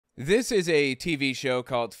This is a TV show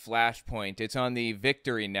called Flashpoint. It's on the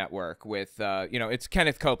Victory Network with, it's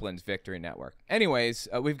Kenneth Copeland's Victory Network. Anyways,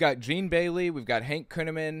 we've got Gene Bailey, we've got Hank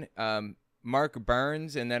Kunneman, Mark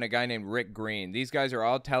Burns, and then a guy named Rick Green. These guys are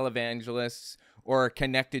all televangelists or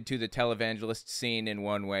connected to the televangelist scene in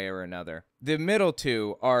one way or another. The middle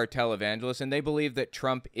two are televangelists, and they believe that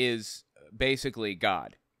Trump is basically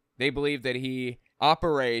God. They believe that he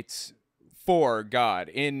operates for God,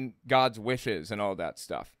 in God's wishes and all that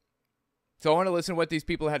stuff. So I want to listen to what these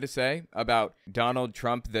people had to say about Donald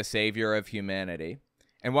Trump, the savior of humanity.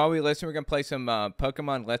 And while we listen, we're going to play some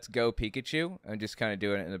Pokemon Let's Go Pikachu. I'm just kind of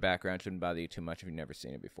doing it in the background. Shouldn't bother you too much if you've never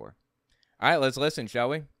seen it before. All right, let's listen, shall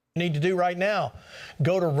we? Need to do right now.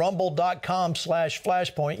 Go to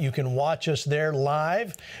rumble.com/flashpoint. You can watch us there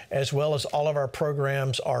live, as well as all of our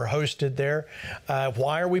programs are hosted there.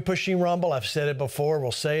 Why are we pushing Rumble? I've said it before.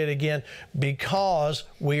 We'll say it again. Because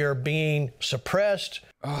we are being suppressed.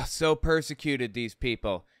 Oh, so persecuted, these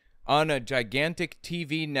people. On a gigantic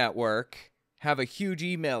TV network, have a huge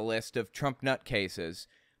email list of Trump nutcases,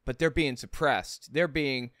 but they're being suppressed. They're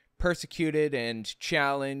being persecuted and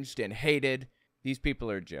challenged and hated. These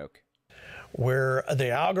people are a joke. Where the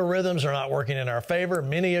algorithms are not working in our favor.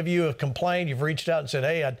 Many of you have complained. You've reached out and said,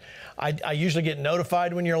 hey, I usually get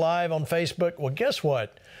notified when you're live on Facebook. Well, guess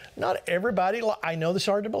what? Not everybody, I know this is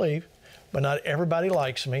hard to believe, but not everybody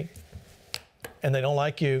likes me. And they don't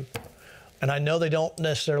like you. And I know they don't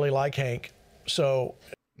necessarily like Hank. So,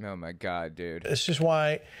 oh my God, dude. This is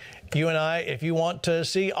why you and I, if you want to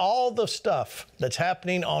see all the stuff that's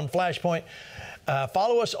happening on Flashpoint,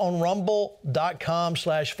 follow us on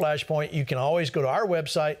rumble.com/flashpoint. You can always go to our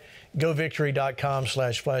website,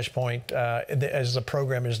 govictory.com/flashpoint, as the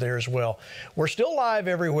program is there as well. We're still live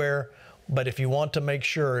everywhere, but if you want to make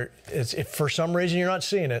sure, if for some reason you're not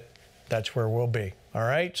seeing it, that's where we'll be. All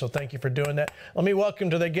right, so thank you for doing that. Let me welcome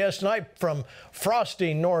to the guest tonight from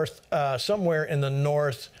frosty north, somewhere in the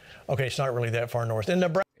north. Okay, it's not really that far north. In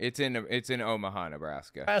Nebraska. It's in Omaha,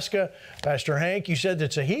 Nebraska. Pastor Hank, you said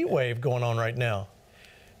it's a heat wave going on right now.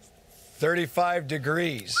 35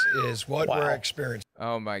 degrees is what we're experiencing.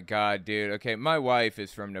 Oh my God, dude. Okay, my wife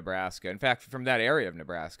is from Nebraska. In fact, from that area of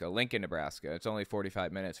Nebraska, Lincoln, Nebraska. It's only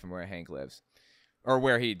 45 minutes from where Hank lives, or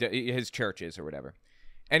where his church is, or whatever.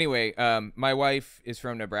 Anyway, my wife is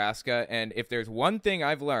from Nebraska, and if there's one thing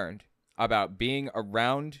I've learned about being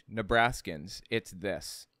around Nebraskans, it's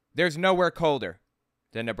this. There's nowhere colder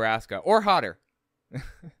than Nebraska, or hotter.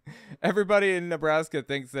 Everybody in Nebraska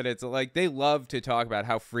thinks that it's like, they love to talk about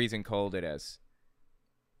how freezing cold it is.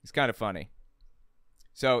 It's kind of funny.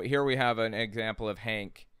 So here we have an example of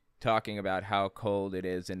Hank talking about how cold it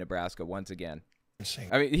is in Nebraska once again.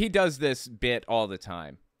 I mean, he does this bit all the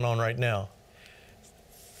time. On right now.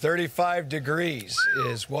 35 degrees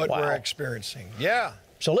is what we're experiencing. Yeah.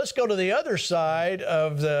 So let's go to the other side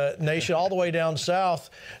of the nation, all the way down south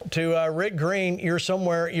to Rick Green. You're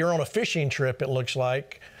on a fishing trip, it looks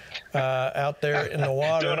like, out there in the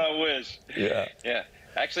water. Don't I wish? Yeah. Yeah.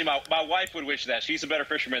 Actually, my wife would wish that. She's a better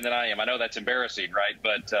fisherman than I am. I know that's embarrassing, right?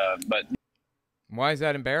 But why is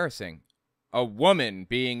that embarrassing? A woman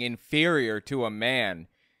being inferior to a man.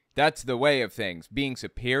 That's the way of things. Being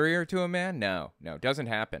superior to a man? No, doesn't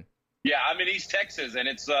happen. Yeah, I'm in East Texas, and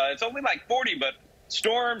it's only like 40, but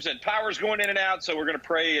storms and power's going in and out, so we're going to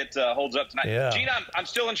pray it holds up tonight. Yeah. Gene, I'm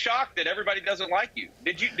still in shock that everybody doesn't like you.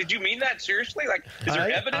 Did you mean that seriously? Like, is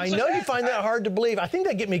there evidence? I know you find that hard to believe. I think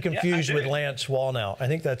they get me confused with Lance Wallnau. I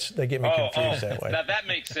think they get me confused that way. Now that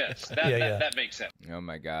makes sense. That makes sense. Oh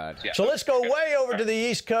my God. Yeah. So let's go way over to the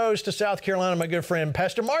East Coast, to South Carolina, my good friend,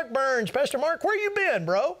 Pastor Mark Burns. Pastor Mark, where you been,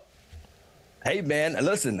 bro? Hey, man,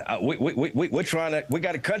 listen, we're trying to, we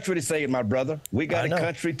got a country to save, my brother. We got a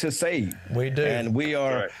country to save. We do. And we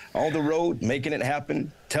are on the road, making it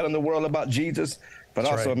happen, telling the world about Jesus, but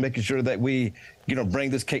also making sure that we,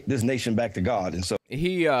 bring this nation back to God. And so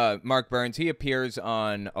Mark Burns, he appears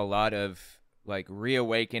on a lot of like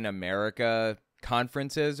Reawaken America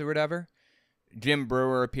conferences or whatever. Jim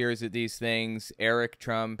Brewer appears at these things. Eric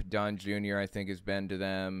Trump, Don Jr., I think, has been to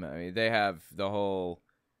them. I mean, they have the whole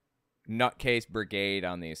nutcase brigade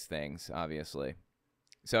on these things, obviously.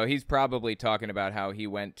 So he's probably talking about how he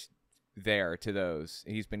went there to those.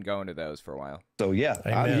 He's been going to those for a while. So yeah,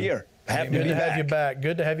 Amen. I'm here. Happy Good to be have you back.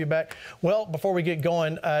 Good to have you back. Well, before we get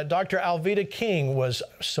going, Dr. Alveda King was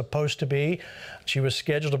supposed to be. She was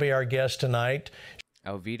scheduled to be our guest tonight.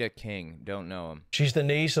 Alveda King, don't know him. She's the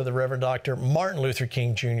niece of the Reverend Dr. Martin Luther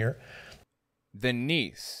King Jr. The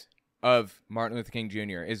niece of Martin Luther King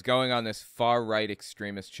Jr. is going on this far-right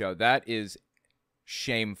extremist show. That is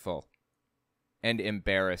shameful and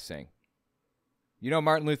embarrassing. You know,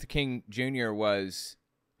 Martin Luther King Jr. was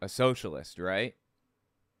a socialist, right?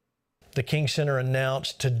 The King Center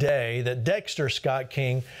announced today that Dexter Scott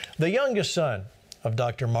King, the youngest son of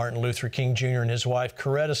Dr. Martin Luther King Jr. and his wife,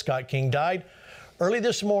 Coretta Scott King, died early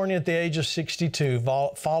this morning at the age of 62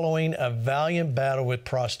 following a valiant battle with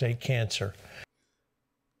prostate cancer.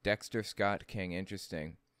 Dexter Scott King,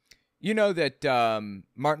 interesting. You know that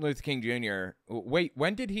Martin Luther King Jr., wait,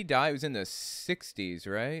 when did he die? It was in the 60s,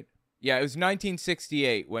 right? Yeah, it was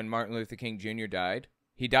 1968 when Martin Luther King Jr. died.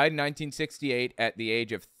 He died in 1968 at the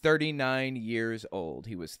age of 39 years old.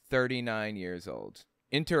 He was 39 years old.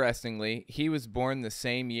 Interestingly, he was born the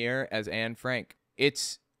same year as Anne Frank.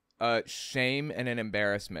 It's a shame and an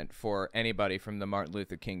embarrassment for anybody from the Martin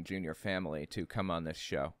Luther King Jr. family to come on this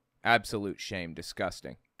show. Absolute shame.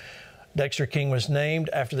 Disgusting. Dexter King was named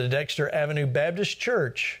after the Dexter Avenue Baptist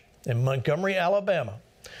Church in Montgomery, Alabama,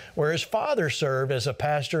 where his father served as a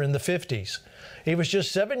pastor in the 50s. He was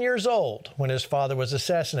just 7 years old when his father was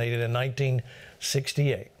assassinated in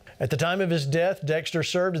 1968. At the time of his death, Dexter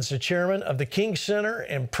served as the chairman of the King Center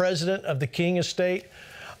and president of the King Estate.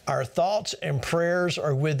 Our thoughts and prayers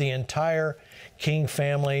are with the entire King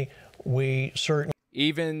family. We certainly...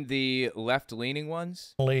 Even the left-leaning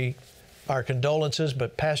ones? Our condolences,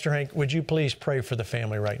 but Pastor Hank, would you please pray for the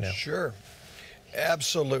family right now? Sure.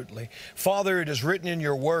 Absolutely. Father, it is written in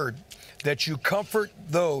your word that you comfort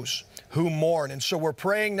those who mourn. And so we're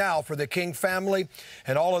praying now for the King family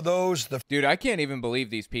and all of those. Dude, I can't even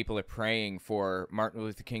believe these people are praying for Martin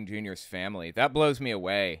Luther King Jr.'s family. That blows me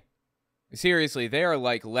away. Seriously, they are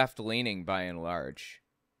like left-leaning by and large.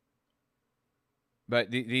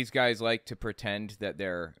 But these guys like to pretend that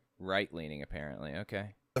they're right-leaning, apparently.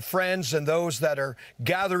 Okay. The friends and those that are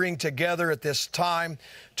gathering together at this time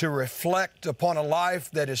to reflect upon a life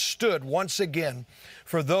that has stood once again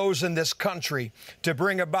for those in this country to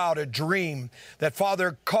bring about a dream that,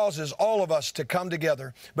 Father, causes all of us to come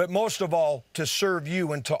together, but most of all to serve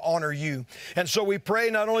you and to honor you. And so we pray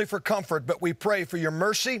not only for comfort, but we pray for your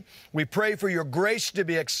mercy, we pray for your grace to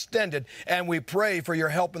be extended, and we pray for your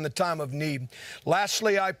help in the time of need.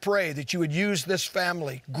 Lastly, I pray that you would use this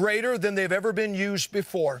family greater than they've ever been used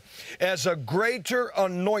before, as a greater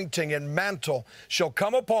anointing and mantle shall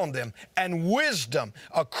come upon them, and wisdom,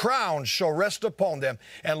 a crown shall rest upon them.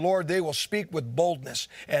 And Lord, they will speak with boldness,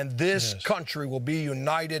 and this country will be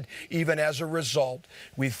united even as a result.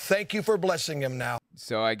 We thank you for blessing them now.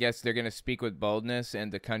 So I guess they're going to speak with boldness,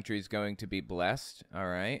 and the country's going to be blessed. All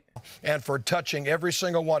right. And for touching every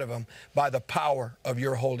single one of them by the power of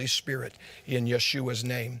your Holy Spirit. In Yeshua's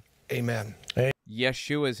name, amen.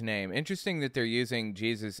 Yeshua's name. Interesting that they're using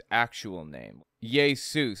Jesus' actual name.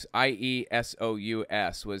 Jesus,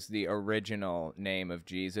 I-E-S-O-U-S, was the original name of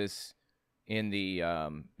Jesus in the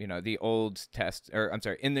the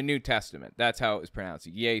in the New Testament. That's how it was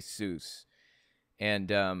pronounced, Jesus.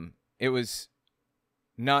 And it was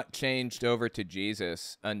not changed over to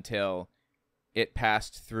Jesus until it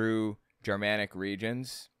passed through Germanic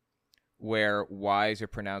regions where Y's are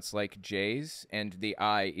pronounced like J's, and the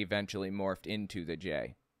I eventually morphed into the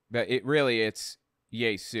J. But it's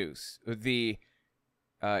Jesus. The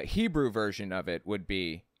Hebrew version of it would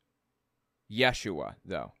be Yeshua,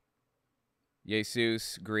 though.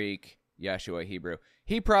 Jesus, Greek, Yeshua, Hebrew.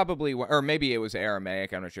 He probably, or maybe it was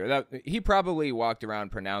Aramaic, I'm not sure. He probably walked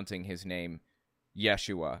around pronouncing his name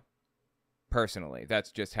Yeshua, personally.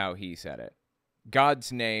 That's just how he said it.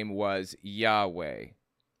 God's name was Yahweh,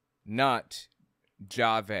 not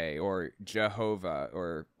Javeh or Jehovah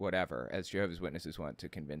or whatever, as Jehovah's Witnesses want to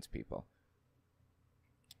convince people.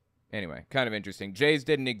 Anyway, kind of interesting. J's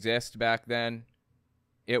didn't exist back then.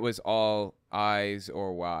 It was all I's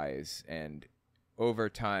or Y's, and over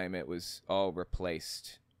time it was all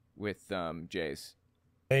replaced with J's.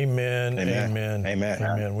 Amen. Amen. Amen.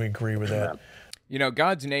 Amen. We agree with that. You know,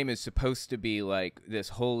 God's name is supposed to be like this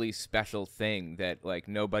holy special thing that like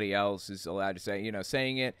nobody else is allowed to say. You know,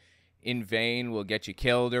 saying it in vain will get you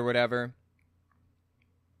killed or whatever.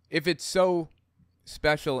 If it's so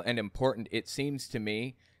special and important, it seems to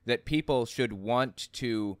me that people should want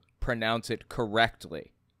to pronounce it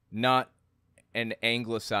correctly, not an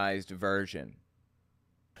anglicized version.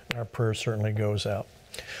 Our prayer certainly goes out.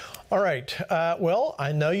 All right. Well,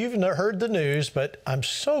 I know you've heard the news, but I'm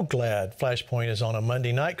so glad Flashpoint is on a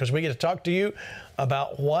Monday night because we get to talk to you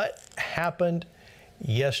about what happened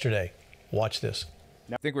yesterday. Watch this.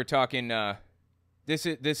 I think we're talking,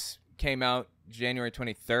 this came out January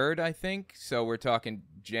 23rd, I think. So we're talking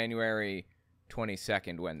January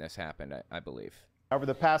 22nd when this happened, I believe. Over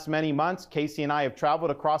the past many months, Casey and I have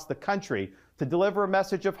traveled across the country to deliver a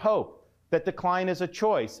message of hope, that decline is a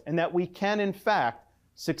choice, and that we can, in fact,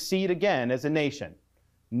 succeed again as a nation.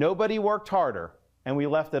 Nobody worked harder and we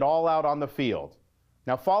left it all out on the field.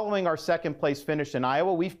 Now, following our second place finish in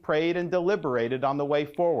Iowa, we've prayed and deliberated on the way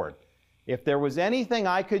forward. If there was anything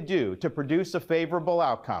I could do to produce a favorable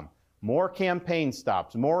outcome, more campaign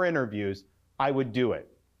stops, more interviews, I would do it.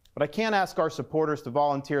 But I can't ask our supporters to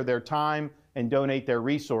volunteer their time and donate their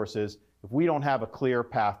resources if we don't have a clear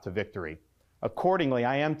path to victory. Accordingly,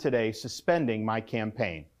 I am today suspending my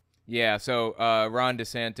campaign. Yeah, so Ron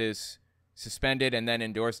DeSantis suspended and then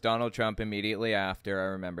endorsed Donald Trump immediately after. I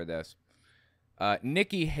remember this.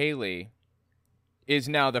 Nikki Haley is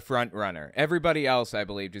now the front runner. Everybody else, I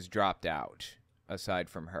believe, just dropped out aside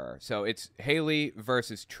from her. So it's Haley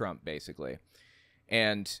versus Trump, basically.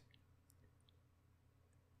 And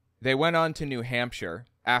they went on to New Hampshire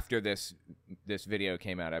after this video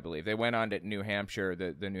came out, I believe. They went on to New Hampshire,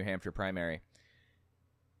 the New Hampshire primary.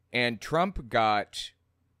 And Trump got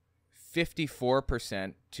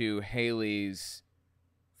 54% to Haley's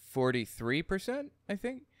 43%, I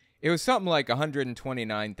think. It was something like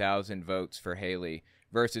 129,000 votes for Haley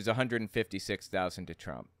versus 156,000 to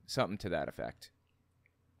Trump. Something to that effect.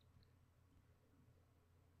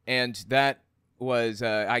 And that was,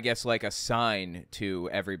 I guess, like a sign to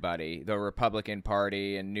everybody, the Republican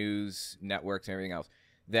Party and news networks and everything else,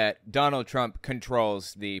 that Donald Trump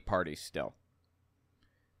controls the party still.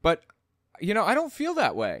 But, you know, I don't feel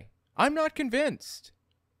that way. I'm not convinced.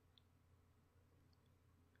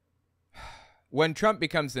 When Trump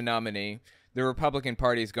becomes the nominee, the Republican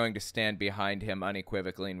Party is going to stand behind him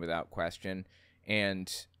unequivocally and without question.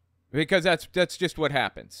 And because that's just what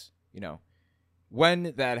happens, you know.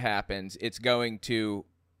 When that happens, it's going to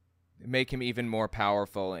make him even more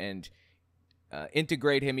powerful and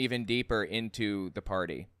integrate him even deeper into the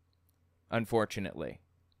party, unfortunately.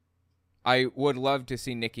 I would love to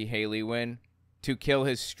see Nikki Haley win to kill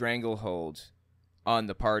his stranglehold on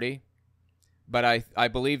the party. But I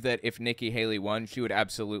believe that if Nikki Haley won, she would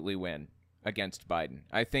absolutely win against Biden.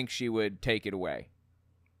 I think she would take it away.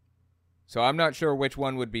 So I'm not sure which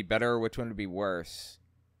one would be better or which one would be worse.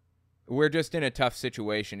 We're just in a tough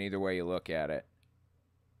situation either way you look at it.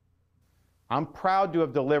 I'm proud to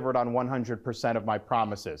have delivered on 100% of my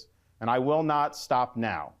promises, and I will not stop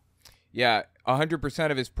now. Yeah,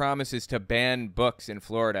 100% of his promises to ban books in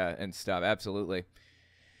Florida and stuff. Absolutely.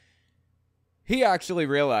 He actually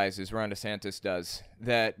realizes, Ron DeSantis does,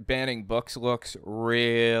 that banning books looks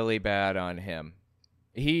really bad on him.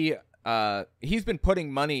 He's been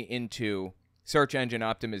putting money into search engine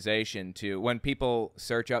optimization to when people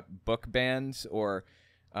search up book bans or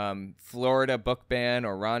Florida book ban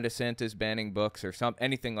or Ron DeSantis banning books or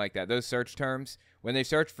anything like that. Those search terms, when they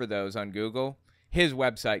search for those on Google, his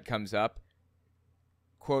website comes up,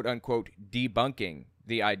 quote unquote, debunking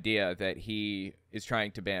the idea that he is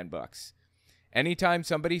trying to ban books. Anytime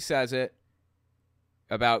somebody says it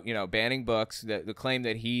about, you know, banning books, the claim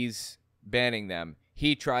that he's banning them,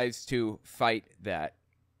 he tries to fight that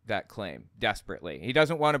claim desperately. He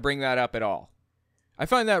doesn't want to bring that up at all. I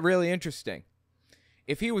find that really interesting.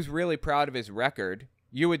 If he was really proud of his record,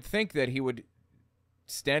 you would think that he would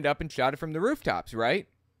stand up and shout it from the rooftops, right?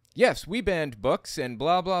 Yes, we banned books and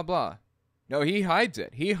blah, blah, blah. No, he hides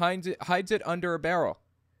it. He hides it under a barrel,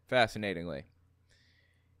 fascinatingly.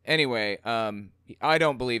 Anyway, I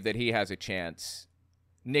don't believe that he has a chance.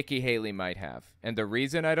 Nikki Haley might have. And the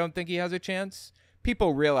reason I don't think he has a chance,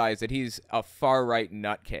 people realize that he's a far-right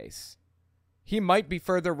nutcase. He might be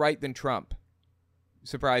further right than Trump,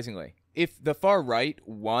 surprisingly. If the far right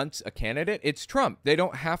wants a candidate, it's Trump. They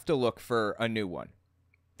don't have to look for a new one.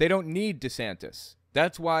 They don't need DeSantis.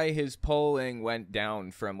 That's why his polling went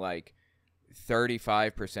down from like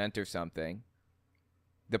 35% or something,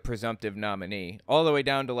 the presumptive nominee, all the way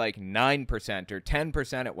down to like 9% or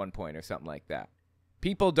 10% at one point or something like that.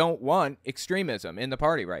 People don't want extremism in the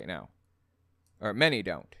party right now, or many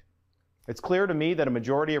don't. It's clear to me that a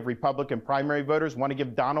majority of Republican primary voters want to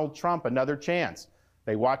give Donald Trump another chance.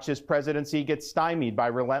 They watch his presidency get stymied by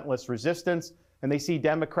relentless resistance, and they see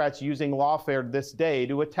Democrats using lawfare this day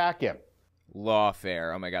to attack him.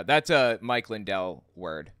 Lawfare, oh my God, that's a Mike Lindell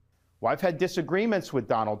word. Well, I've had disagreements with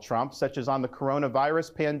Donald Trump, such as on the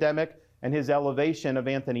coronavirus pandemic and his elevation of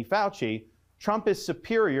Anthony Fauci. Trump is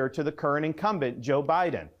superior to the current incumbent, Joe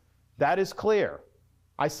Biden. That is clear.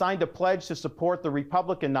 I signed a pledge to support the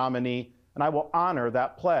Republican nominee, and I will honor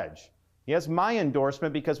that pledge. He has my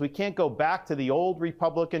endorsement because we can't go back to the old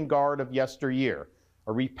Republican guard of yesteryear,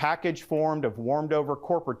 a repackaged form of warmed-over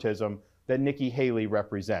corporatism that Nikki Haley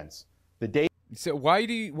represents. So why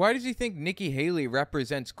does he think Nikki Haley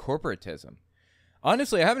represents corporatism?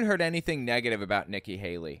 Honestly, I haven't heard anything negative about Nikki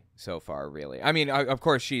Haley so far, really. I mean, of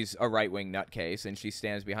course, she's a right-wing nutcase, and she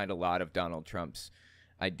stands behind a lot of Donald Trump's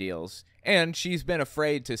ideals. And she's been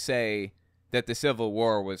afraid to say that the Civil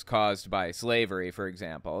War was caused by slavery, for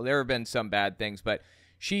example. There have been some bad things, but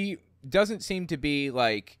she doesn't seem to be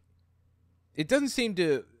like, it doesn't seem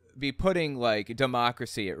to be putting like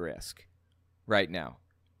democracy at risk right now.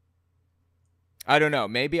 I don't know.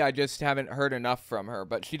 Maybe I just haven't heard enough from her,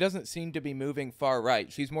 but she doesn't seem to be moving far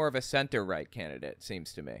right. She's more of a center-right candidate,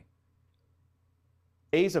 seems to me.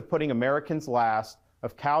 Days of putting Americans last,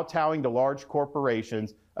 of kowtowing to large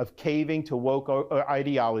corporations, of caving to woke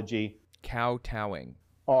ideology, Kowtowing,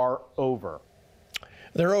 are over.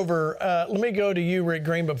 They're over. Let me go to you, Rick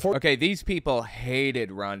Green. Before okay, these people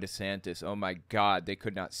hated Ron DeSantis. Oh my God, they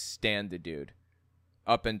could not stand the dude.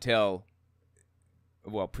 Up until,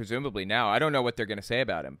 well, presumably now. I don't know what they're going to say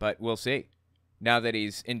about him, but we'll see. Now that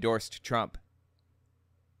he's endorsed Trump.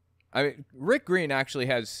 I mean, Rick Green actually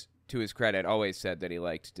has, to his credit, always said that he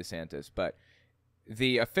liked DeSantis, but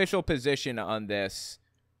the official position on this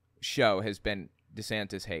show has been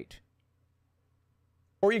DeSantis hate.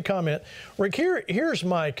 Before you comment, Rick, here's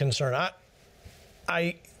my concern.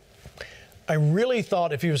 I really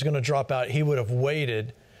thought if he was going to drop out, he would have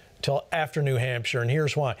waited till after New Hampshire, and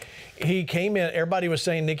here's why. He came in, everybody was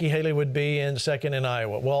saying Nikki Haley would be in second in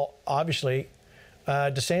Iowa. Well, obviously,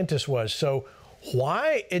 DeSantis was. So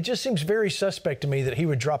why? It just seems very suspect to me that he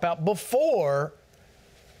would drop out before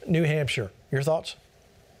New Hampshire. Your thoughts?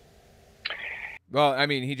 Well, I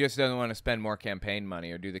mean, he just doesn't want to spend more campaign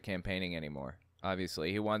money or do the campaigning anymore. Obviously,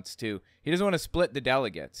 he doesn't want to split the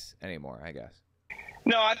delegates anymore, I guess.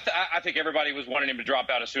 No, I think everybody was wanting him to drop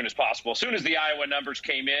out as soon as possible. As soon as the Iowa numbers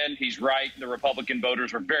came in, he's right. The Republican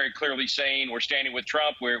voters were very clearly saying we're standing with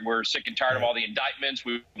Trump. We're sick and tired of all the indictments.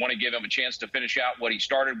 We want to give him a chance to finish out what he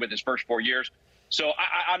started with his first 4 years. So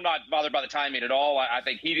I'm not bothered by the timing at all. I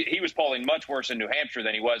think he was polling much worse in New Hampshire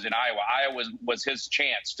than he was in Iowa. Iowa was his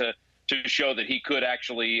chance to show that he could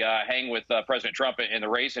actually hang with President Trump in the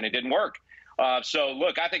race, and it didn't work. So,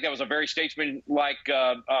 look, I think that was a very statesman-like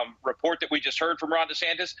report that we just heard from Ron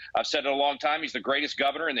DeSantis. I've said it a long time. He's the greatest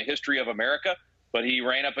governor in the history of America, but he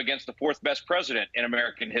ran up against the fourth best president in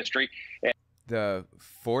American history. The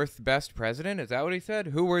fourth best president? Is that what he said?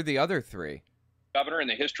 Who were the other three? Governor in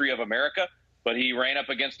the history of America, but he ran up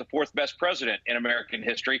against the fourth best president in American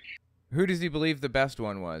history. Who does he believe the best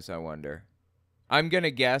one was, I wonder? I'm going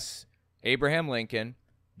to guess Abraham Lincoln,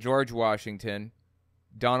 George Washington,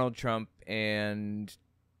 Donald Trump, and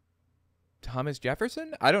Thomas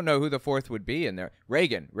Jefferson? I don't know who the fourth would be in there.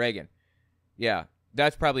 Reagan. Yeah,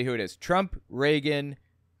 that's probably who it is. Trump, Reagan,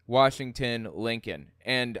 Washington, Lincoln.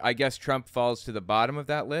 And I guess Trump falls to the bottom of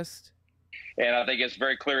that list? And I think it's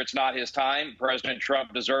very clear it's not his time. President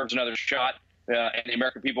Trump deserves another shot, and the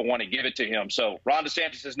American people want to give it to him. So Ron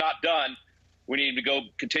DeSantis is not done. We need him to go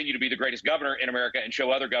continue to be the greatest governor in America and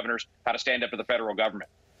show other governors how to stand up to the federal government.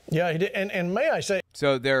 Yeah, he did. And may I say,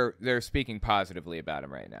 so they're speaking positively about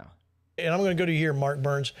him right now. And I'm going to go to you here, Mark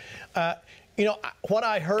Burns. What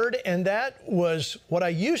I heard, and that was what I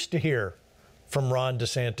used to hear from Ron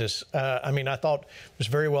DeSantis. I thought it was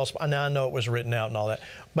very well. Now I know it was written out and all that,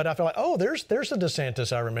 but I feel like, oh, there's a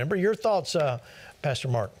DeSantis I remember. Your thoughts, Pastor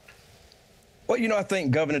Mark? Well, I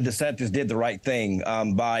think Governor DeSantis did the right thing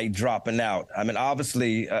by dropping out. I mean,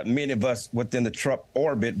 obviously, many of us within the Trump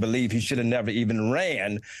orbit believe he should have never even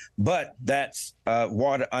ran, but that's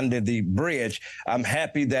water under the bridge. I'm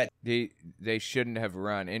happy that they shouldn't have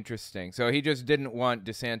run. Interesting. So he just didn't want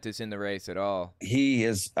DeSantis in the race at all. He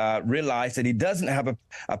has realized that he doesn't have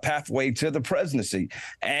a pathway to the presidency,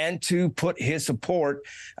 and to put his support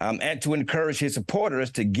and to encourage his supporters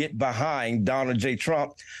to get behind Donald J.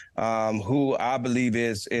 Trump, who I believe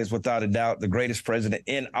is without a doubt the greatest president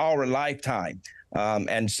in our lifetime.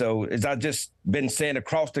 And so, as I've just been saying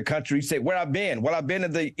across the country, you say, where I've been? Well, I've been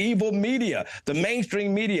in the evil media, the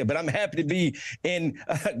mainstream media, but I'm happy to be in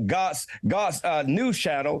God's news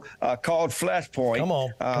channel called Flashpoint. Come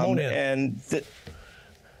on in. And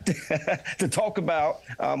to talk about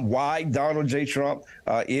why Donald J. Trump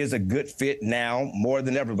is a good fit now more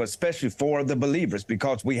than ever, but especially for the believers,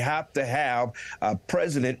 because we have to have a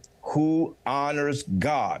president who honors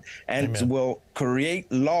God and will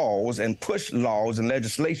create laws and push laws and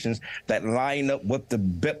legislations that line up with the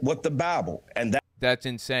Bible. And that's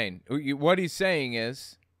insane. What he's saying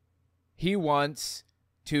is he wants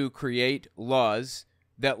to create laws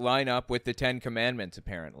that line up with the Ten Commandments,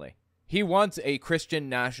 apparently. He wants a Christian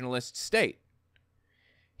nationalist state.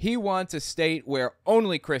 He wants a state where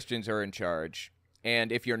only Christians are in charge.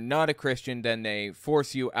 And if you're not a Christian, then they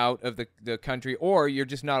force you out of the country, or you're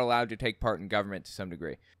just not allowed to take part in government to some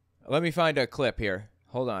degree. Let me find a clip here.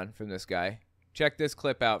 Hold on, from this guy. Check this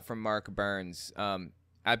clip out from Mark Burns.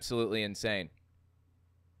 Absolutely insane.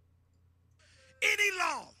 any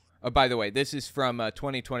law. Oh, by the way, this is from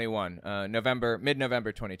 2021,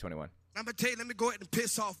 mid-November 2021. I'm going to tell you, let me go ahead and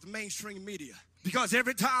piss off the mainstream media. Because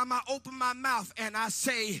every time I open my mouth and I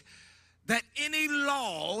say that any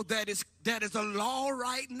law that is a law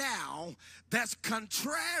right now that's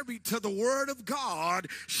contrary to the word of God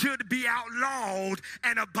should be outlawed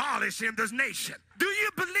and abolished in this nation. Do you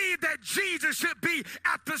believe that Jesus should be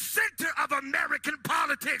at the center of American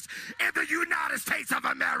politics in the United States of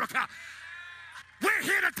America? We're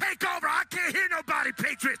here to take over. I can't hear nobody,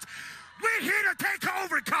 patriots. We're here to take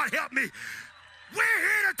over, God help me. We're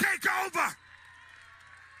here to take over.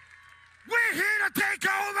 We're here to take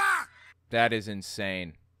over. That is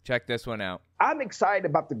insane. Check this one out. I'm excited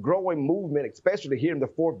about the growing movement, especially here in the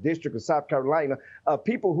 4th District of South Carolina, of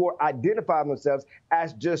people who are identifying themselves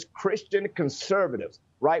as just Christian conservatives,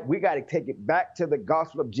 right? We got to take it back to the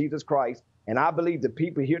gospel of Jesus Christ. And I believe the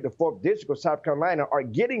people here in the 4th District of South Carolina are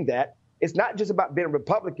getting that. It's not just about being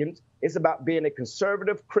Republicans. It's about being a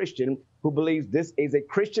conservative Christian who believes this is a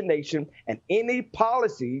Christian nation, and any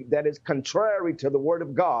policy that is contrary to the word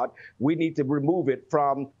of God, we need to remove it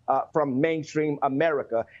from mainstream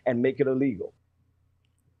America and make it illegal.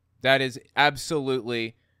 That is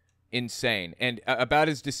absolutely insane and about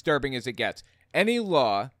as disturbing as it gets. Any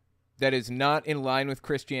law that is not in line with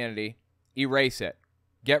Christianity, erase it.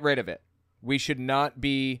 Get rid of it. We should not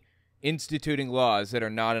be instituting laws that are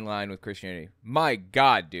not in line with Christianity. My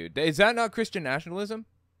God, dude. Is that not Christian nationalism?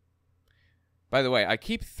 By the way, I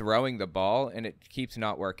keep throwing the ball, and it keeps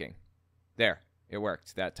not working. There. It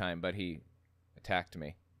worked that time, but he attacked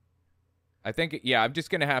me. I think, yeah, I'm just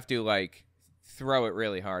going to have to, like, throw it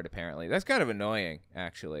really hard, apparently. That's kind of annoying,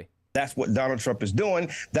 actually. That's what Donald Trump is doing.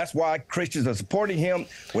 That's why Christians are supporting him.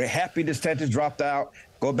 We're happy DeSantis dropped out.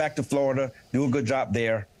 Go back to Florida. Do a good job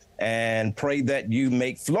there. And pray that you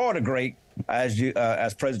make Florida great as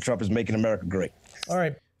President Trump is making America great. All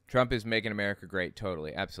right. Trump is making America great.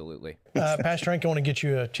 Totally. Absolutely. Pastor Hank, I want to get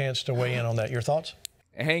you a chance to weigh in on that. Your thoughts?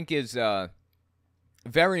 Hank is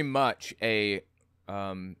very much a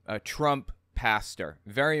Trump pastor,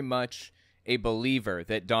 very much a believer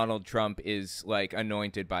that Donald Trump is like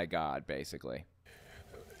anointed by God, basically.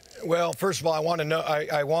 Well, first of all, I want to know.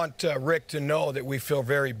 I want Rick to know that we feel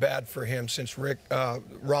very bad for him since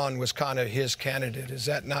Ron was kind of his candidate. Is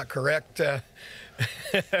that not correct?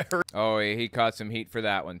 Oh, he caught some heat for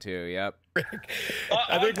that one too. Yep.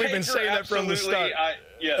 I think we've been saying that from the start.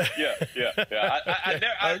 Yeah.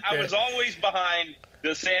 I was always behind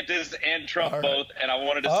DeSantis and Trump both, and I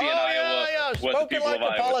wanted to see in Iowa what the people of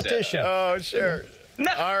Iowa said. Oh, sure.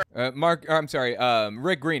 No.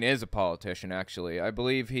 Rick Green is a politician, actually. I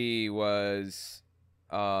believe he was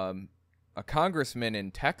a congressman in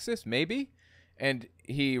Texas, maybe, and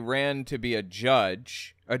he ran to be a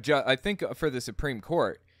judge, I think, for the Supreme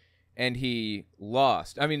Court, and he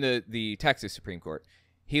lost. I mean, the Texas Supreme Court.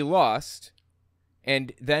 He lost,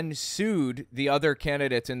 and then sued the other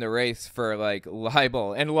candidates in the race for like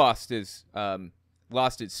libel, and lost his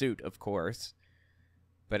suit, of course.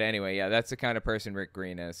 But anyway, yeah, that's the kind of person Rick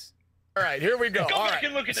Green is. All right, here we go. Go back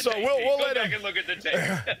and look at the tape. We'll Go let back him. and look at the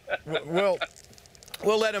tape.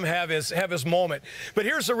 We'll let him have his moment. But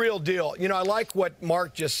here's the real deal. You know, I like what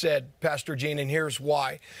Mark just said, Pastor Gene, and here's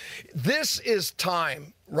why. This is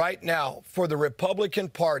time right now for the Republican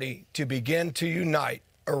Party to begin to unite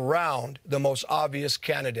around the most obvious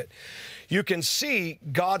candidate. You can see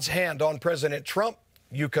God's hand on President Trump.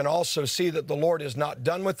 You can also see that the Lord is not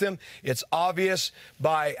done with him. It's obvious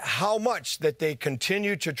by how much that they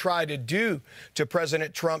continue to try to do to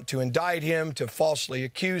President Trump, to indict him, to falsely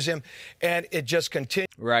accuse him, and it just continues.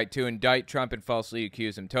 Right, to indict Trump and falsely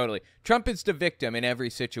accuse him, totally. Trump is the victim in every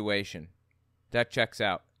situation. That checks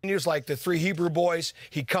out. Like the three Hebrew boys,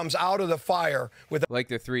 he comes out of the fire with... Like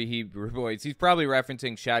the three Hebrew boys. He's probably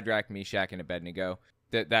referencing Shadrach, Meshach, and Abednego.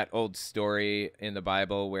 That old story in the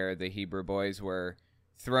Bible where the Hebrew boys were...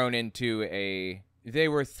 thrown into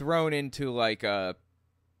like a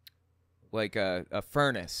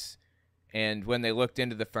furnace, and when they looked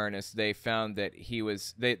into the furnace, they found that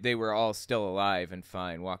they were all still alive and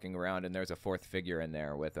fine, walking around, and there's a fourth figure in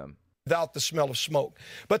there with them. Without the smell of smoke.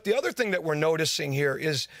 But the other thing that we're noticing here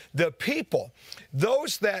is the people,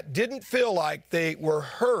 those that didn't feel like they were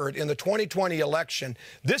heard in the 2020 election,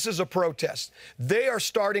 this is a protest. They are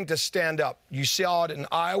starting to stand up. You saw it in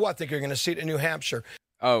Iowa. I think you're going to see it in New Hampshire.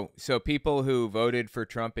 Oh, so people who voted for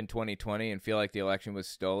Trump in 2020 and feel like the election was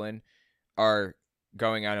stolen are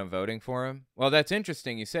going out and voting for him? Well, that's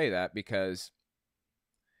interesting you say that, because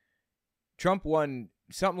Trump won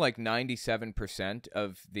something like 97%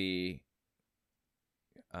 of the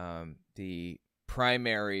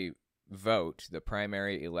primary vote, the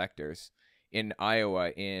primary electors in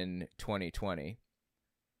Iowa in 2020,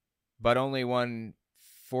 but only won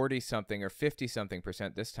 40-something or 50-something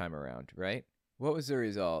percent this time around, right? What was the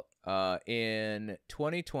result? In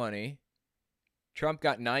 2020, Trump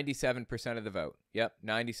got 97% of the vote. Yep,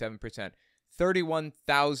 97%.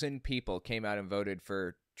 31,000 people came out and voted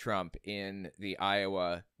for Trump in the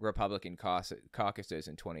Iowa Republican caucuses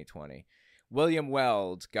in 2020. William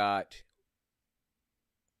Weld got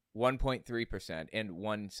 1.3% and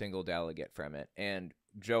one single delegate from it, and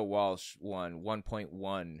Joe Walsh won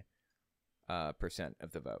 1.1%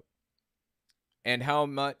 of the vote. And how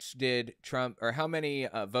much did Trump, or how many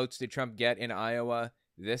votes did Trump get in Iowa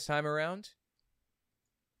this time around?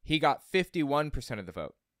 He got 51% of the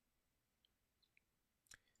vote.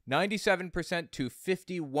 97% to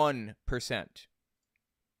 51%.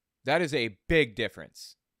 That is a big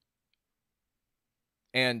difference.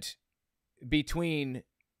 And between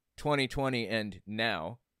 2020 and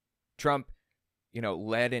now, Trump,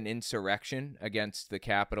 led an insurrection against the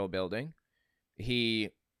Capitol building. He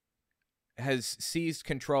has seized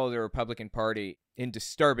control of the Republican Party in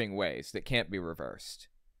disturbing ways that can't be reversed.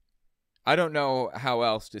 I don't know how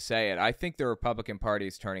else to say it. I think the Republican Party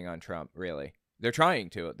is turning on Trump, really. They're trying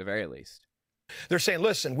to, at the very least. They're saying,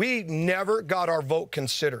 listen, we never got our vote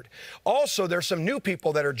considered. Also, there's some new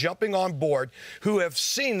people that are jumping on board who have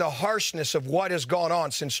seen the harshness of what has gone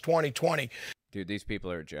on since 2020. Dude, these people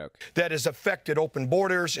are a joke. That has affected open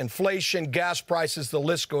borders, inflation, gas prices, the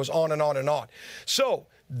list goes on and on and on. So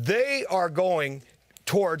they are going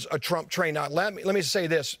towards a Trump train. Now, let me say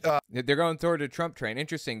this. They're going toward a Trump train.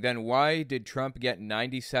 Interesting. Then why did Trump get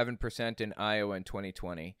 97% in Iowa in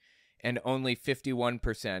 2020? And only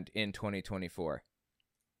 51% in 2024.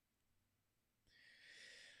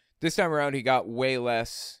 This time around, he got way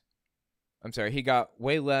less. He got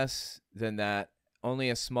way less than that. Only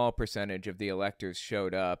a small percentage of the electors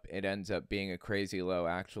showed up. It ends up being a crazy low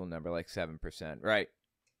actual number, like 7%. Right.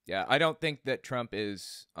 Yeah, I don't think that Trump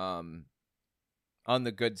is on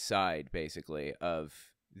the good side, basically, of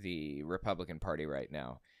the Republican Party right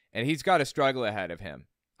now. And he's got a struggle ahead of him.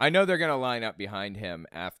 I know they're going to line up behind him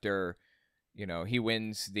after, he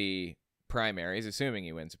wins the primaries, assuming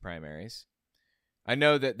he wins the primaries. I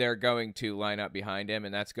know that they're going to line up behind him,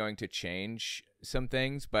 and that's going to change some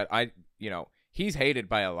things. But he's hated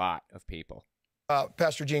by a lot of people.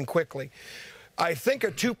 Pastor Gene, quickly. I think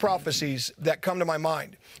of two prophecies that come to my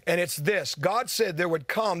mind, and it's this. God said there would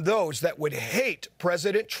come those that would hate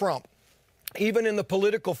President Trump, even in the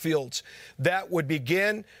political fields, that would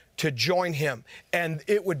begin to join him, and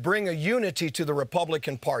it would bring a unity to the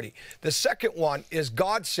Republican Party. The second one is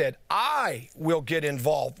God said, I will get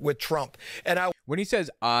involved with Trump. And when he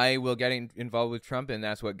says, I will get involved with Trump, and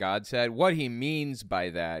that's what God said, what he means by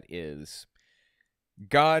that is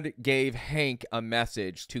God gave Hank a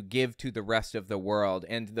message to give to the rest of the world,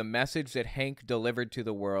 and the message that Hank delivered to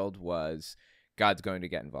the world was God's going to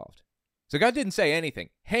get involved. So God didn't say anything.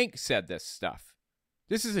 Hank said this stuff.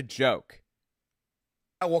 This is a joke.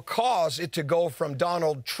 I will cause it to go from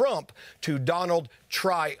Donald Trump to Donald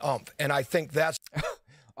Triumph. And I think that's...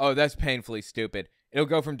 Oh, that's painfully stupid. It'll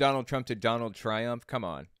go from Donald Trump to Donald Triumph? Come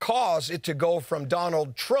on. Cause it to go from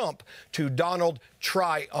Donald Trump to Donald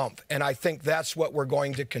Triumph. And I think that's what we're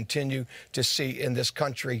going to continue to see in this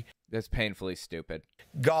country. That's painfully stupid.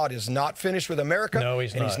 God is not finished with America. No,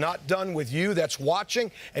 he's not. He's not done with you that's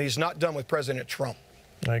watching, and he's not done with President Trump.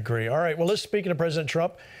 I agree. All right. Well, speaking of President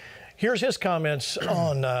Trump, here's his comments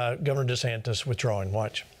on Governor DeSantis withdrawing.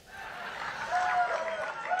 Watch.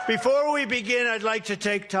 Before we begin, I'd like to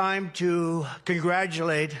take time to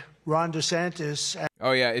congratulate Ron DeSantis.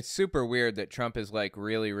 Oh, yeah. It's super weird that Trump is like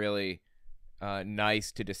really, really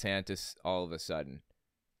nice to DeSantis all of a sudden.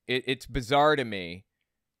 It's bizarre to me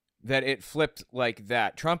that it flipped like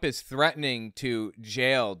that. Trump is threatening to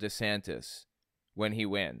jail DeSantis when he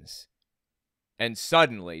wins. And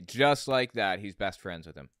suddenly, just like that, he's best friends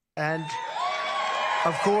with him. And,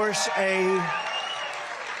 of course, a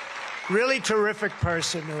really terrific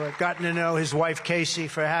person who I've gotten to know, his wife, Casey,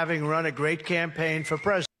 for having run a great campaign for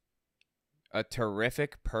president. A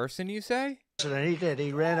terrific person, you say? He did.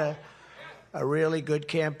 He ran a really good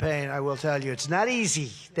campaign, I will tell you. It's not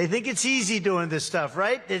easy. They think it's easy doing this stuff,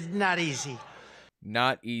 right? It's not easy.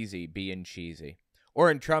 Not easy being cheesy.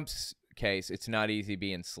 Or in Trump's case, it's not easy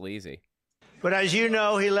being sleazy. But as you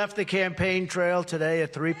know, he left the campaign trail today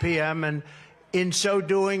at 3 p.m., and in so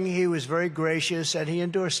doing, he was very gracious, and he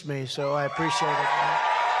endorsed me, so I appreciate it.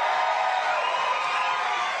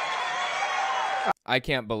 I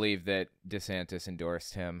can't believe that DeSantis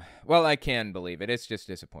endorsed him. Well, I can believe it. It's just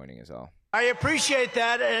disappointing is all. I appreciate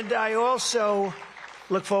that, and I also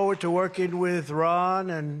look forward to working with Ron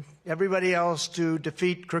and everybody else to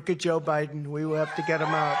defeat crooked Joe Biden. We will have to get him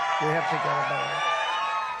out. We have to get him out.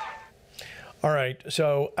 All right.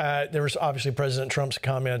 So there was obviously President Trump's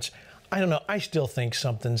comments. I don't know. I still think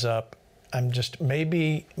something's up. I'm just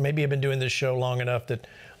maybe I've been doing this show long enough that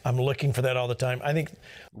I'm looking for that all the time. I think.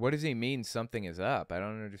 What does he mean something is up? I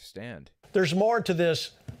don't understand. There's more to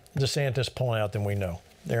this DeSantis pulling out than we know.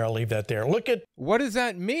 There, I'll leave that there. Look at. What does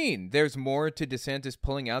that mean? There's more to DeSantis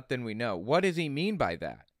pulling out than we know. What does he mean by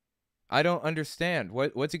that? I don't understand.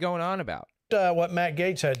 What's he going on about? What Matt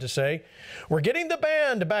Gaetz had to say. We're getting the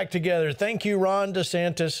band back together. Thank you, Ron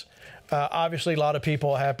DeSantis. Obviously, a lot of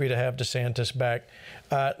people happy to have DeSantis back.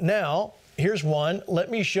 Now, here's one.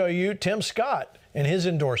 Let me show you Tim Scott and his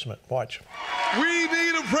endorsement. Watch. We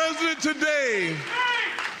need a president today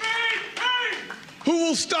who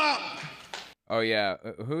will stop. Oh, yeah.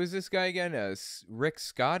 Who is this guy again? Rick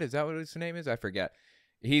Scott? Is that what his name is? I forget.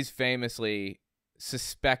 He's famously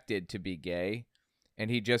suspected to be gay. And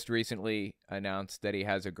he just recently announced that he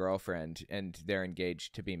has a girlfriend and they're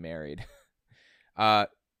engaged to be married.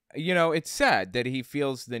 You know, it's sad that he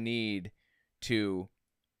feels the need to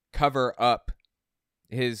cover up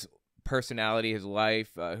his personality, his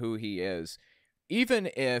life, who he is. Even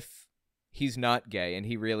if he's not gay and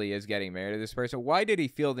he really is getting married to this person, why did he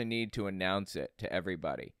feel the need to announce it to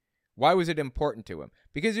everybody? Why was it important to him?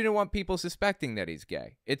 Because he didn't want people suspecting that he's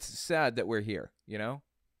gay. It's sad that we're here, you know?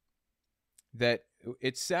 That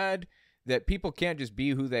it's sad that people can't just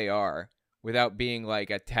be who they are without being like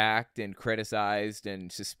attacked and criticized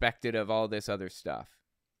and suspected of all this other stuff.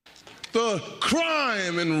 The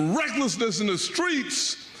crime and recklessness in the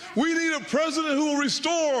streets. We need a president who will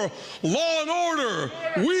restore law and order.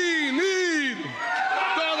 We need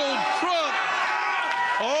Donald Trump.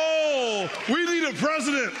 Oh, we need a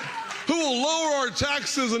president who will lower our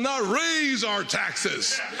taxes and not raise our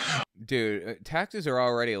taxes. Dude, taxes are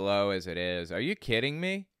already low as it is. Are you kidding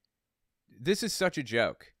me? This is such a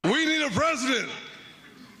joke. We need a president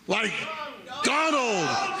like Donald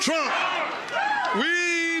Trump.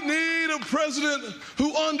 We need a president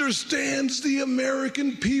who understands the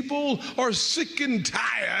American people are sick and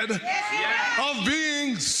tired of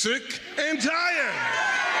being sick and tired.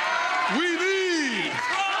 We need.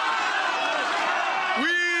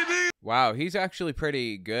 Wow, he's actually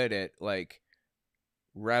pretty good at, like,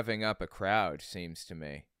 revving up a crowd, seems to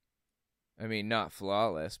me. I mean, not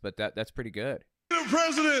flawless, but that's pretty good. The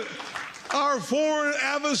president our foreign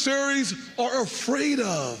adversaries are afraid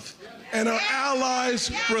of and our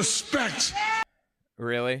allies respect.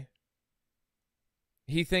 Really?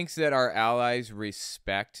 He thinks that our allies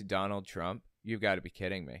respect Donald Trump? You've got to be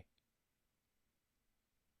kidding me.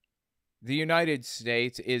 The United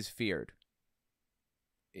States is feared.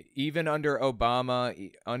 Even under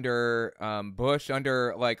Obama, under Bush,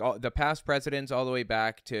 under like the past presidents all the way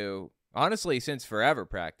back to, honestly, since forever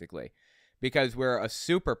practically, because we're a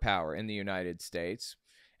superpower in the United States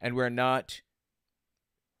and we're not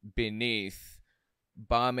beneath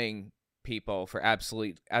bombing people for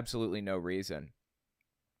absolutely no reason.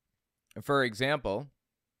 For example,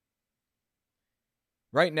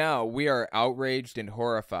 right now we are outraged and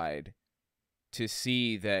horrified to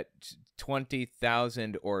see that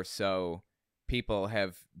 20,000 or so people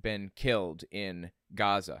have been killed in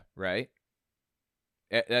Gaza, right?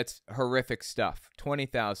 That's horrific stuff.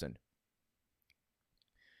 20,000.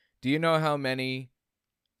 Do you know how many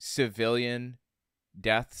civilian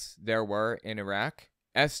deaths there were in Iraq?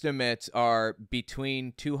 Estimates are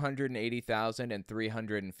between 280,000 and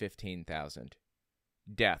 315,000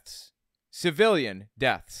 deaths. Civilian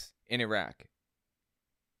deaths in Iraq.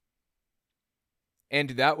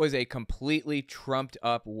 And that was a completely trumped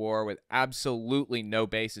up war with absolutely no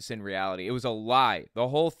basis in reality. It was a lie. The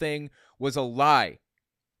whole thing was a lie.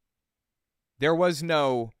 There was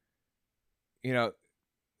no,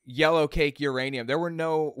 yellow cake uranium. There were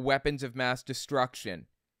no weapons of mass destruction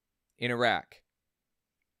in Iraq.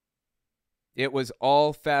 It was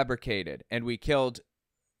all fabricated, and we killed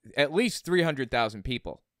at least 300,000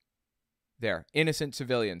 people there, innocent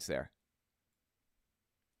civilians there.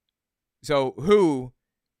 So who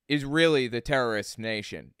is really the terrorist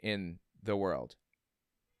nation in the world?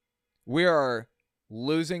 We are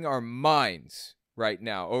losing our minds right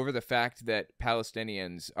now over the fact that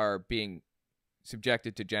Palestinians are being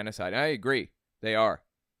subjected to genocide. And I agree, they are.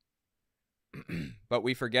 But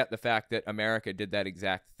we forget the fact that America did that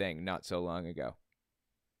exact thing not so long ago.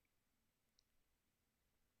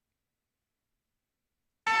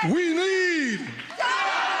 We need,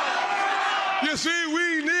 you see,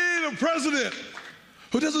 we need a president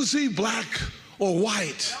who doesn't see black or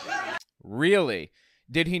white. Really?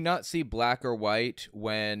 Did he not see black or white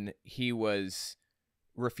when he was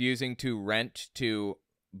refusing to rent to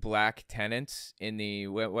black tenants in the,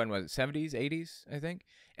 when was it, 70s, 80s, I think,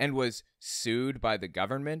 and was sued by the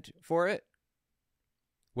government for it?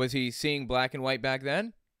 Was he seeing black and white back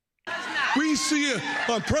then? We see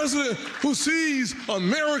a president who sees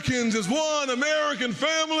Americans as one American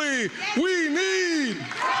family. We need.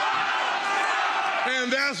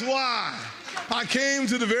 And that's why I came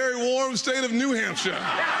to the very warm state of New Hampshire.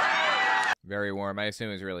 Very warm. I assume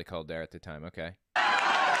it was really cold there at the time. Okay.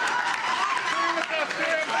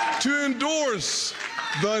 To endorse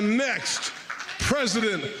the next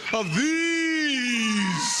president of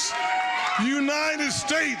these United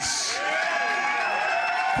States,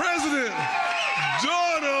 President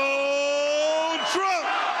Donald Trump.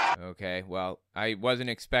 Okay, well, I wasn't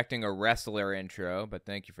expecting a wrestler intro, but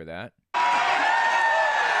thank you for that.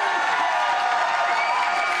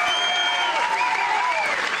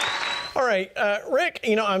 All right, Rick,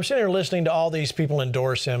 you know, I'm sitting here listening to all these people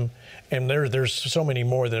endorse him, and there's so many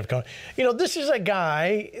more that have come. You know, this is a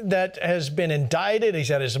guy that has been indicted. He's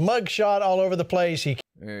had his mugshot all over the place. He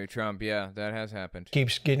Trump, yeah, that has happened.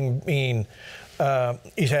 Keeps getting mean.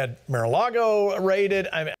 He's had Mar-a-Lago raided.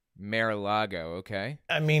 Mar-a-Lago, okay.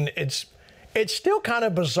 I mean, it's still kind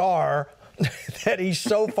of bizarre that he's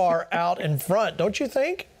so far out in front, don't you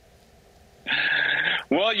think?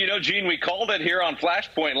 Well, you know, Gene, we called it here on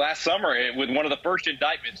Flashpoint last summer with one of the first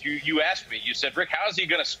indictments. You asked me, you said, Rick, how's he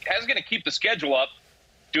going to keep the schedule up,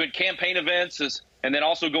 doing campaign events and then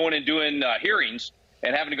also going and doing hearings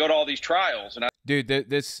and having to go to all these trials? And dude,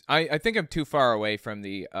 I think I'm too far away from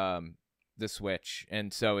the switch,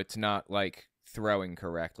 and so it's not like throwing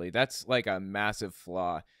correctly. That's like a massive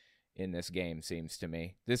flaw in this game, seems to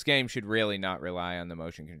me. This game should really not rely on the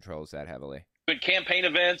motion controls that heavily. Campaign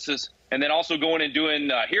events and then also going and doing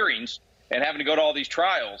hearings and having to go to all these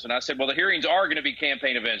trials. And I said, well, the hearings are going to be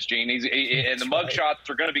campaign events, Gene, and the mugshots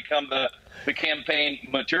are going to become the campaign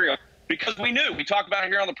material, because we talked about it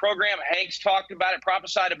here on the program. Hanks talked about it,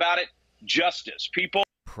 prophesied about it. Justice. People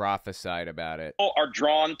prophesied about it. People are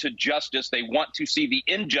drawn to justice. They want to see the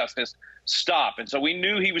injustice stop. And so we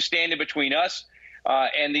knew he was standing between us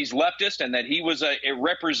and these leftists, and that he was it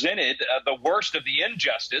represented the worst of the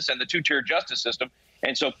injustice and the two-tier justice system.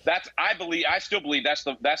 And so I still believe that's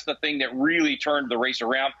the thing that really turned the race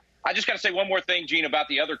around. I just got to say one more thing, Gene, about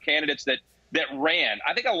the other candidates that ran.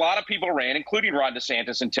 I think a lot of people ran, including Ron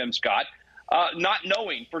DeSantis and Tim Scott, not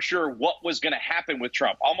knowing for sure what was going to happen with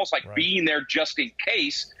Trump, almost like being there just in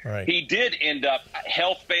case. Right. He did end up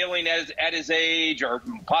health failing at his age, or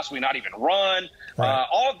possibly not even run. Right.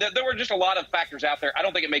 There were just a lot of factors out there. I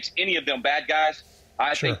don't think it makes any of them bad guys.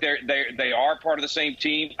 I think they are part of the same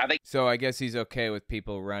team. I think. So I guess he's okay with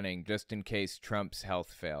people running just in case Trump's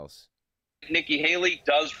health fails. Nikki Haley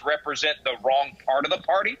does represent the wrong part of the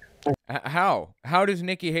party. How? How does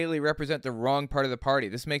Nikki Haley represent the wrong part of the party?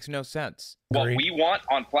 This makes no sense. What we want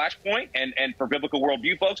on Flashpoint and for Biblical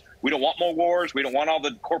Worldview folks, we don't want more wars. We don't want all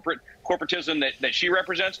the corporatism that she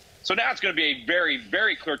represents. So now it's going to be a very,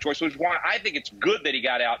 very clear choice, which is why I think it's good that he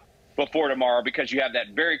got out before tomorrow, because you have that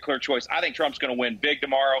very clear choice. I think Trump's going to win big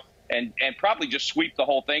tomorrow and probably just sweep the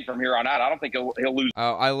whole thing from here on out. I don't think he'll lose.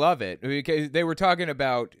 Oh, I love it, because they were talking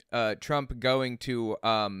about Trump going to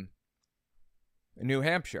New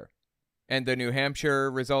Hampshire. And the New Hampshire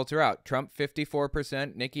results are out. Trump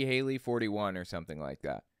 54%, Nikki Haley 41% or something like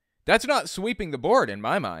that. That's not sweeping the board in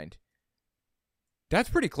my mind. That's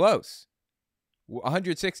pretty close.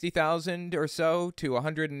 160,000 or so to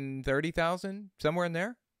 130,000, somewhere in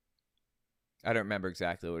there. I don't remember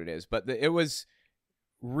exactly what it is, but it was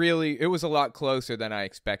a lot closer than I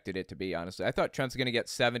expected it to be, honestly. I thought Trump's going to get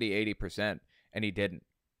 70, 80%, and he didn't.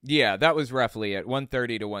 Yeah, that was roughly at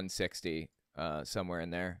 130 to 160, somewhere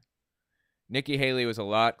in there. Nikki Haley was a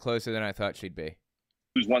lot closer than I thought she'd be.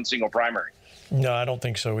 Who's one single primary? No, I don't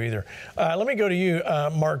think so either. Let me go to you,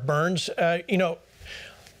 Mark Burns.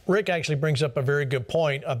 Rick actually brings up a very good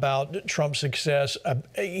point about Trump's success,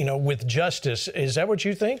 with justice. Is that what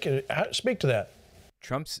you think? Speak to that.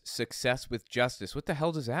 Trump's success with justice. What the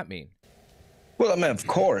hell does that mean? Well, I mean, of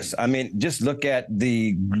course. I mean, just look at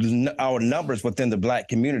our numbers within the black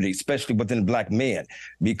community, especially within black men,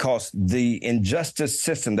 because the injustice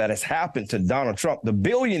system that has happened to Donald Trump, the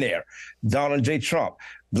billionaire Donald J. Trump,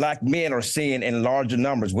 Black men are seeing in larger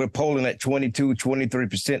numbers. We're polling at 22,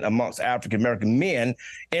 23% amongst African-American men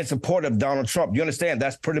in support of Donald Trump. You understand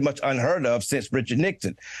that's pretty much unheard of since Richard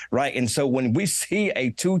Nixon, right? And so when we see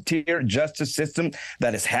a two-tier justice system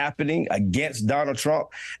that is happening against Donald Trump,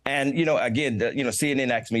 and, again, CNN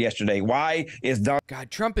asked me yesterday, why is Donald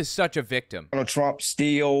Trump is such a victim. Donald Trump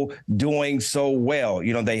still doing so well?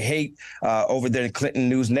 They hate over there in Clinton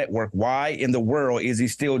News Network. Why in the world is he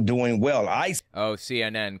still doing well?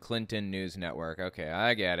 CNN. Clinton News Network. Okay,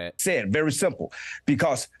 I get it. Said very simple,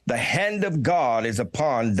 because the hand of God is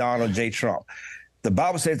upon Donald J. Trump. The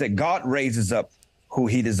Bible says that God raises up who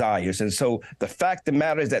he desires. And so the fact of the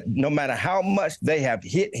matter is that no matter how much they have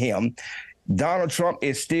hit him, Donald Trump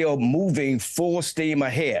is still moving full steam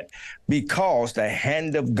ahead because the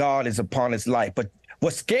hand of God is upon his life. But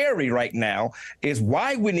what's scary right now is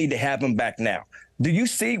why we need to have him back now. Do you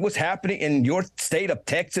see what's happening in your state of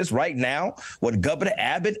Texas right now with Governor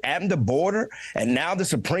Abbott at the border, and now the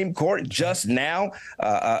Supreme Court just now?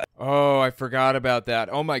 Oh, I forgot about that.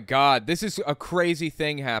 Oh, my God. This is a crazy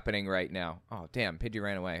thing happening right now. Oh, damn. Pidgey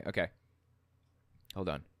ran away. Okay. Hold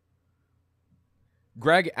on.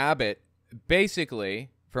 Greg Abbott,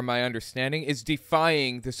 basically, from my understanding, is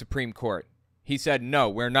defying the Supreme Court. He said, no,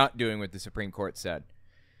 we're not doing what the Supreme Court said.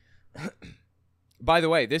 By the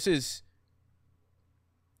way, this is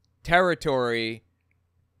territory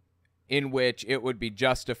in which it would be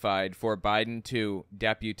justified for Biden to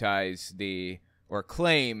deputize or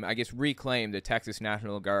reclaim the Texas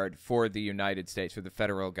National Guard for the United States, for the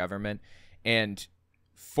federal government, and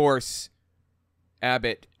force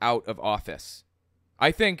Abbott out of office.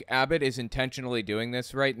 I think Abbott is intentionally doing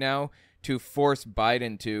this right now to force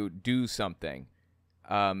Biden to do something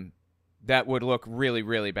that would look really,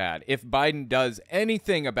 really bad. If Biden does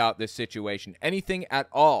anything about this situation, anything at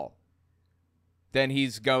all, then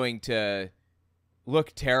he's going to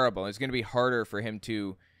look terrible. It's going to be harder for him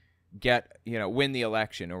to win the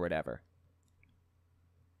election or whatever.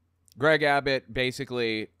 Greg Abbott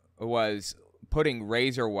basically was putting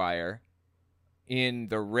razor wire in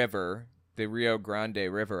the river, the Rio Grande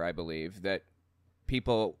River, I believe, that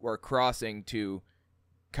people were crossing to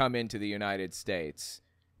come into the United States.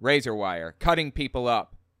 Razor wire, cutting people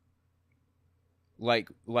up like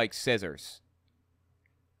scissors.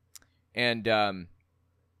 And the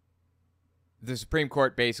Supreme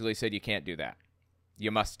Court basically said you can't do that. You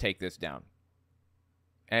must take this down.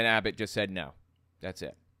 And Abbott just said no. That's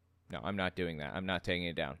it. No, I'm not doing that. I'm not taking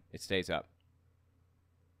it down. It stays up.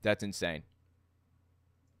 That's insane.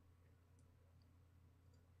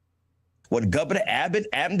 With Governor Abbott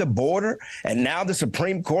at the border, and now the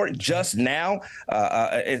Supreme Court just now,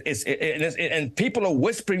 and people are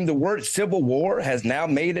whispering the word civil war has now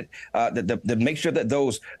made it to make sure that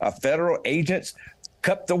those federal agents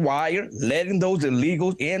cut the wire, letting those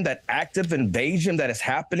illegals in, that active invasion that is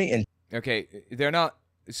happening. Okay, they're not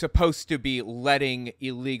supposed to be letting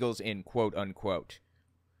illegals in, quote unquote.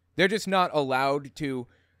 They're just not allowed to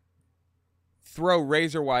throw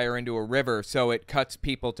razor wire into a river so it cuts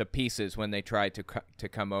people to pieces when they try to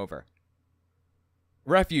come over.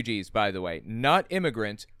 Refugees, by the way, not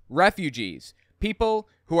immigrants, refugees. People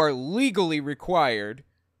who are legally required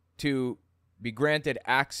to be granted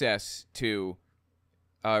access to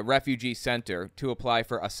a refugee center to apply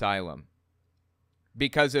for asylum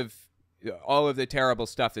because of all of the terrible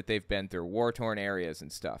stuff that they've been through, war-torn areas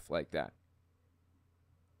and stuff like that.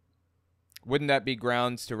 Wouldn't that be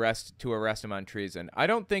grounds to arrest him on treason? I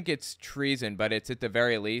don't think it's treason, but it's at the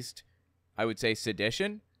very least, I would say,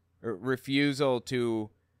 sedition, or refusal to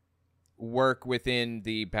work within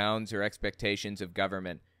the bounds or expectations of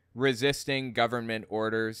government, resisting government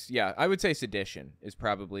orders. Yeah, I would say sedition is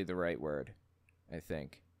probably the right word, I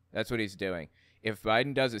think. That's what he's doing. If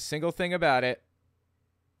Biden does a single thing about it,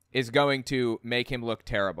 it's going to make him look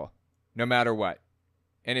terrible, no matter what.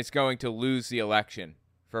 And it's going to lose the election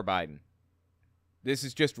for Biden. This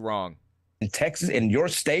is just wrong. In Texas, in your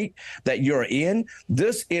state that you're in,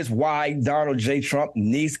 this is why Donald J. Trump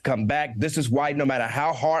needs to come back. This is why no matter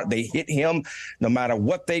how hard they hit him, no matter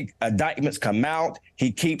what indictments come out,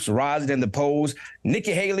 he keeps rising in the polls.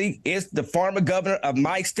 Nikki Haley is the former governor of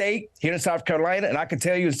my state here in South Carolina, and I can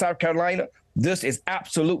tell you in South Carolina, this is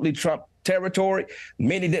absolutely Trump territory.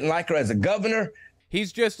 Many didn't like her as a governor.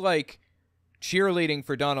 He's just like cheerleading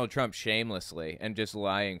for Donald Trump shamelessly and just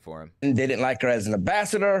lying for him. And they didn't like her as an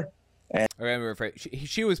ambassador.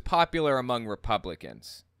 She was popular among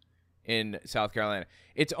Republicans in South Carolina.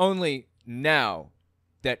 It's only now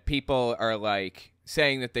that people are like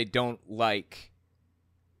saying that they don't like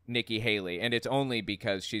Nikki Haley, and it's only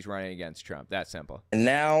because she's running against Trump. That simple. And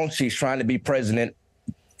now she's trying to be president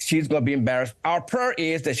she's going to be embarrassed. Our prayer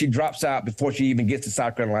is that she drops out before she even gets to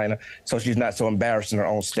South Carolina, so she's not so embarrassed in her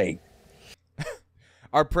own state.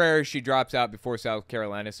 Our prayer is she drops out before South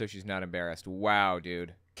Carolina so she's not embarrassed. Wow,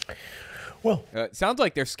 dude. Well, it sounds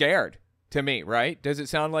like they're scared to me, right? Does it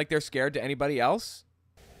sound like they're scared to anybody else?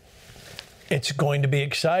 It's going to be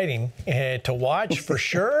exciting to watch for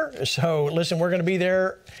sure. So, listen, we're going to be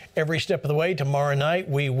there every step of the way. Tomorrow night,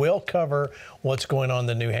 we will cover what's going on in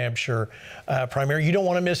the New Hampshire primary. You don't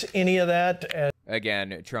want to miss any of that.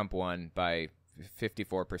 Again, Trump won by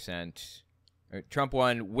 54%. Trump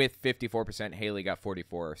won with 54%. Haley got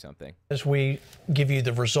 44 or something. As we give you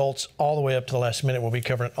the results all the way up to the last minute, we'll be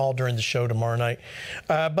covering it all during the show tomorrow night.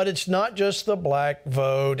 But it's not just the black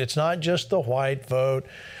vote. It's not just the white vote.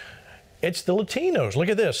 It's the Latinos. Look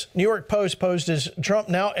at this. New York Post posted, Trump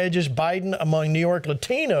now edges Biden among New York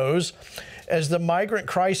Latinos as the migrant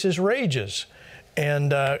crisis rages.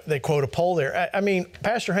 And they quote a poll there. I mean,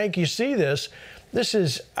 Pastor Hank, you see this. This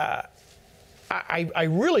is, I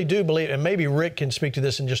really do believe, and maybe Rick can speak to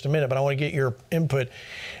this in just a minute, but I want to get your input.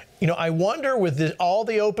 You know, I wonder with this, all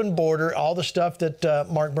the open border, all the stuff that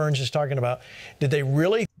Mark Burns is talking about, did they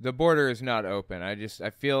really? The border is not open.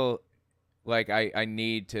 I feel like I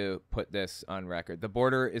need to put this on record. The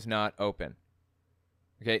border is not open.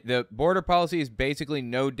 Okay, the border policy is basically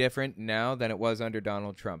no different now than it was under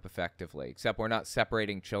Donald Trump, effectively, except we're not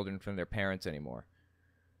separating children from their parents anymore.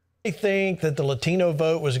 I think that the Latino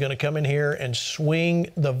vote was going to come in here and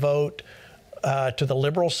swing the vote to the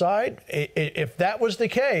liberal side. If that was the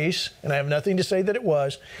case, and I have nothing to say that it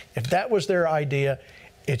was, if that was their idea,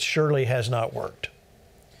 it surely has not worked.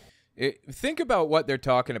 Think about what they're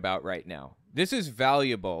talking about right now. This is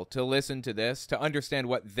valuable to listen to this, to understand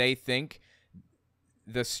what they think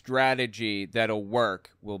the strategy that'll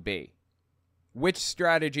work will be. Which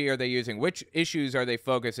strategy are they using? Which issues are they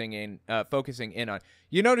focusing in on?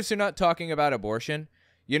 You notice they're not talking about abortion.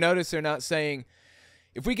 You notice they're not saying,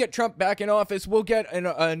 if we get Trump back in office, we'll get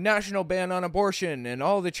a national ban on abortion and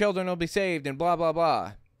all the children will be saved and blah, blah,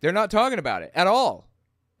 blah. They're not talking about it at all.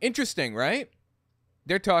 Interesting, right?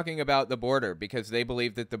 They're talking about the border because they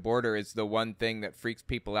believe that the border is the one thing that freaks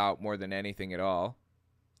people out more than anything at all.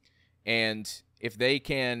 And if they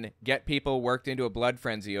can get people worked into a blood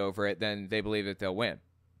frenzy over it, then they believe that they'll win.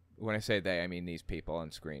 When I say they, I mean these people on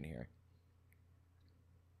screen here.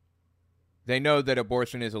 They know that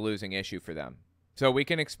abortion is a losing issue for them. So we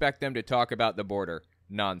can expect them to talk about the border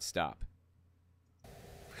nonstop.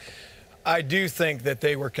 I do think that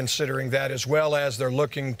they were considering that, as well as they're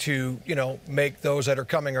looking to, make those that are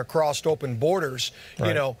coming across open borders,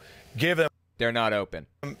 right, give them. They're not open.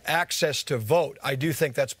 Access to vote. I do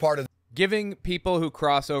think that's part of. Giving people who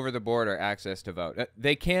cross over the border access to vote.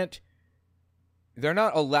 They're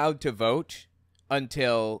not allowed to vote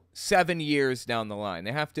until 7 years down the line.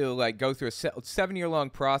 They have to go through a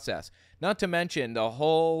 7-year-long process. Not to mention the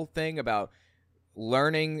whole thing about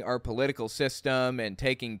learning our political system and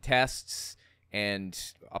taking tests and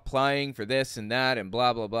applying for this and that and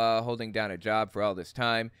blah, blah, blah, holding down a job for all this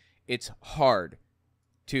time. It's hard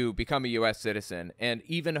to become a U.S. citizen and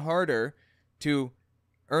even harder to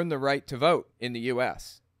earn the right to vote in the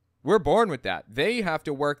U.S. We're born with that. They have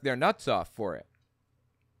to work their nuts off for it.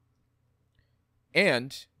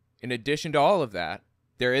 And in addition to all of that,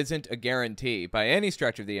 there isn't a guarantee by any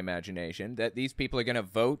stretch of the imagination that these people are going to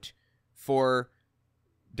vote for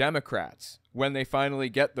Democrats when they finally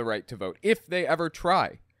get the right to vote, if they ever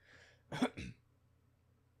try.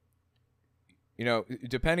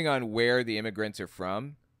 Depending on where the immigrants are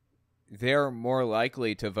from, they're more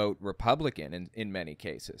likely to vote Republican in many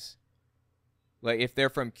cases. Like if they're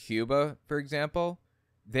from Cuba, for example,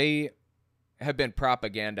 they have been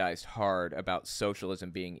propagandized hard about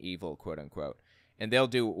socialism being evil, quote unquote. And they'll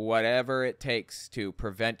do whatever it takes to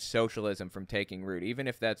prevent socialism from taking root, even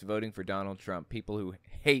if that's voting for Donald Trump, people who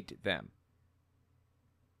hate them.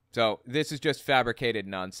 So this is just fabricated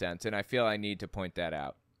nonsense, and I feel I need to point that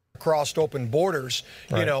out. Crossed open borders,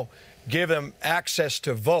 right, give them access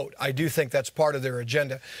to vote. I do think that's part of their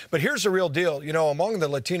agenda. But here's the real deal. Among the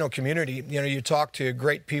Latino community, you talk to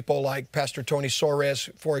great people like Pastor Tony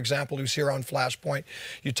Soares, for example, who's here on Flashpoint.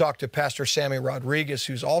 You talk to Pastor Sammy Rodriguez,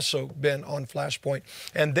 who's also been on Flashpoint,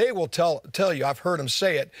 and they will tell you, I've heard them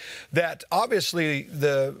say it, that obviously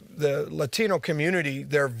the Latino community,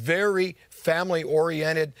 they're very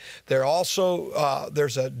family-oriented. They're also,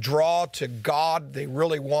 there's a draw to God. They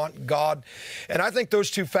really want God. And I think those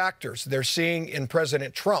two factors, they're seeing in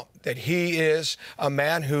President Trump, that he is a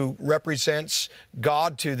man who represents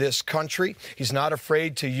God to this country. He's not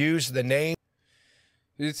afraid to use the name.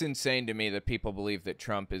 It's insane to me that people believe that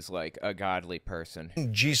Trump is like a godly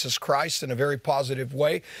person. Jesus Christ in a very positive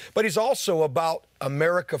way, but he's also about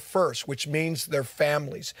America first, which means their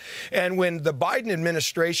families. And when the Biden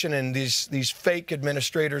administration and these fake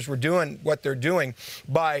administrators were doing what they're doing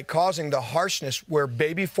by causing the harshness where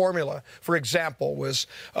baby formula, for example, was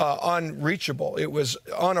unreachable, it was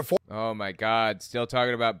unaffordable. Oh my God, still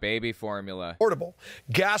talking about baby formula.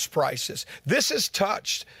 Gas prices. This has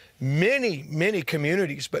touched many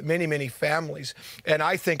communities, but many families. And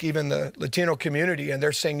I think even the Latino community, and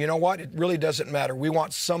they're saying, you know what, it really doesn't matter. We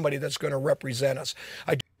want somebody that's going to represent us.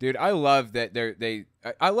 Dude, I love that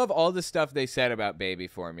I love all the stuff they said about baby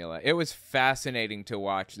formula. It was fascinating to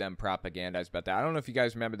watch them propagandize about that. I don't know if you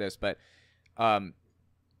guys remember this, but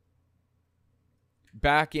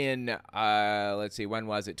back in, let's see, when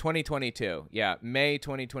was it? 2022. Yeah, May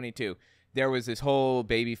 2022. There was this whole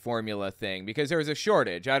baby formula thing because there was a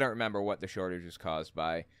shortage. I don't remember what the shortage was caused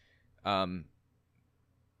by.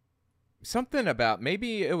 Something about,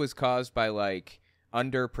 maybe it was caused by like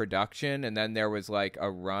underproduction, and then there was like a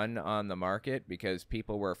run on the market because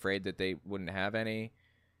people were afraid that they wouldn't have any.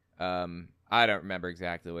 I don't remember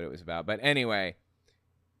exactly what it was about. But anyway,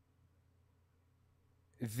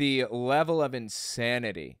 the level of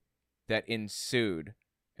insanity that ensued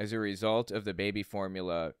as a result of the baby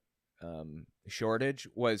formula shortage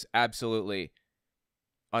was absolutely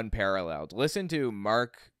unparalleled. Listen to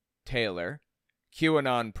Mark Taylor,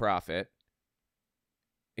 QAnon prophet.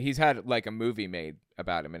 He's had like a movie made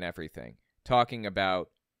about him and everything, talking about,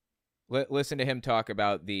 listen to him talk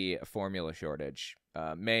about the formula shortage,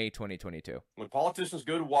 May 2022. When politicians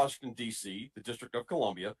go to Washington, D.C., the District of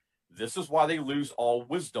Columbia, this is why they lose all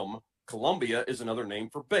wisdom. Columbia is another name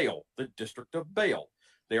for Baal, the District of Baal.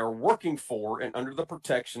 They are working for and under the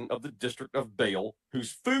protection of the District of Baal,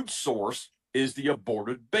 whose food source is the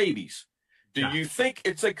aborted babies. Do you think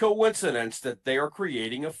it's a coincidence that they are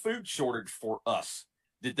creating a food shortage for us?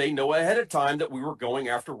 Did they know ahead of time that we were going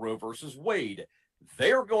after Roe versus Wade?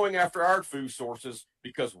 They are going after our food sources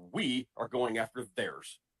because we are going after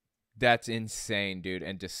theirs. That's insane, dude,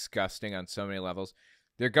 and disgusting on so many levels.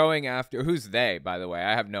 They're going after, who's they, by the way?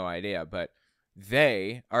 I have no idea, but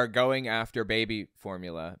they are going after baby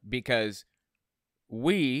formula because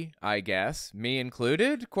we, I guess, me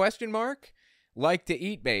included, question mark, like to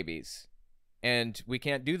eat babies. And we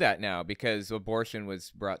can't do that now because abortion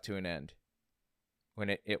was brought to an end when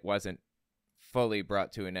it wasn't fully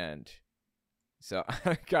brought to an end. So,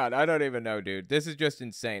 God, I don't even know, dude. This is just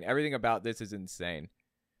insane. Everything about this is insane.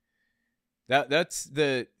 That's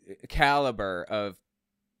the caliber of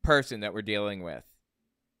person that we're dealing with.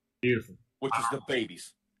 Beautiful. Which is the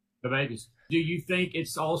babies. The babies. Do you think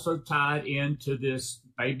it's also tied into this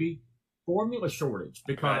baby formula shortage?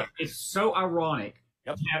 Because it's so ironic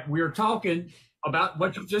that we're talking about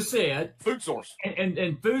what you just said. Food source.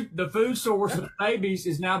 And food, the food source of babies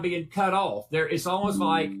is now being cut off. It's almost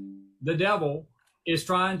like the devil is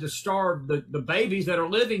trying to starve the babies that are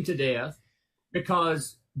living to death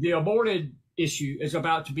because the aborted issue is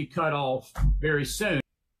about to be cut off very soon.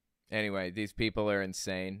 Anyway, these people are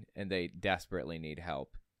insane, and they desperately need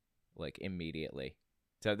help, like, immediately.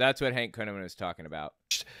 So that's what Hank Kunneman was talking about.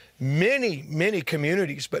 Many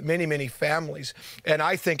communities, but many families. And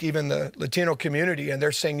I think even the Latino community, and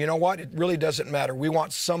they're saying, you know what, it really doesn't matter. We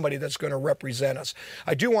want somebody that's going to represent us.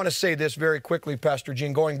 I do want to say this very quickly, Pastor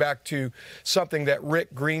Gene, going back to something that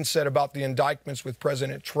Rick Green said about the indictments with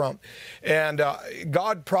President Trump. And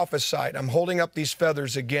God prophesied, I'm holding up these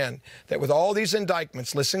feathers again, that with all these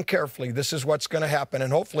indictments, listen carefully, this is what's going to happen.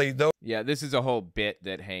 And hopefully those... Yeah, this is a whole bit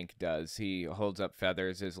that Hank does. He holds up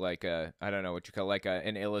feathers as like a, I don't know what you call, like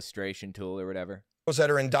an illustration tool or whatever. Those that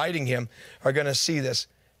are indicting him are going to see this.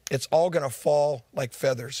 It's all going to fall like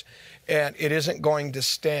feathers, and it isn't going to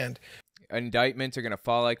stand. Indictments are going to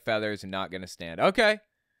fall like feathers and not going to stand. Okay.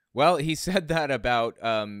 Well, he said that about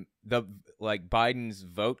Biden's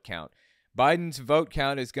vote count. Biden's vote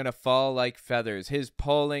count is going to fall like feathers. His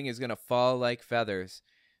polling is going to fall like feathers.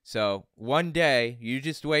 So one day, you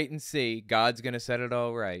just wait and see. God's going to set it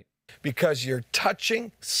all right. Because you're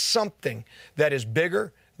touching something that is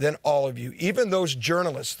bigger than all of you. Even those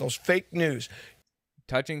journalists, those fake news.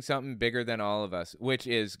 Touching something bigger than all of us, which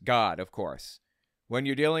is God, of course. When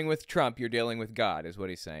you're dealing with Trump, you're dealing with God, is what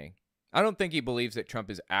he's saying. I don't think he believes that Trump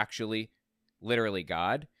is actually literally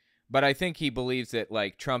God, but I think he believes that,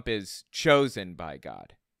 like, Trump is chosen by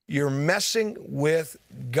God. You're messing with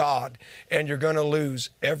God, and you're going to lose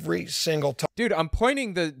every single time. Dude, I'm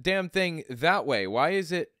pointing the damn thing that way. Why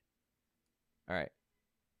is it... All right.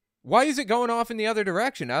 Why is it going off in the other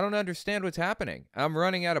direction? I don't understand what's happening. I'm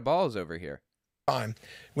running out of balls over here. time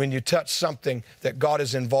when you touch something that God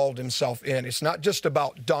has involved himself in. It's not just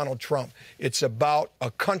about Donald Trump. It's about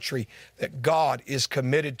a country that God is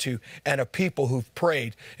committed to and a people who've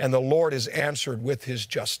prayed, and the Lord has answered with his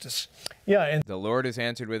justice. Yeah, and the Lord has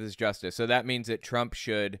answered with his justice. So that means that Trump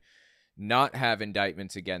should not have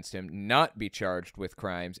indictments against him, not be charged with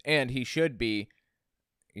crimes, and he should be,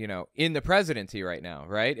 you know, in the presidency right now,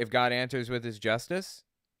 right? If God answers with his justice,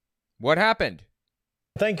 what happened?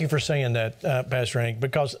 Thank you for saying that, Pastor Hank,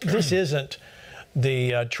 because this isn't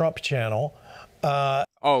the Trump channel.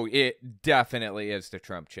 Oh, it definitely is the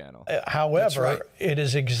Trump channel. However, right. that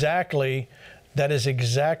is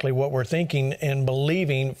exactly what we're thinking and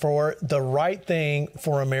believing for the right thing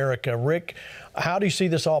for America. Rick, how do you see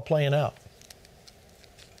this all playing out?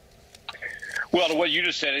 Well, to what you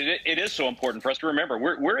just said, it is so important for us to remember.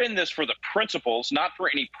 We're in this for the principles, not for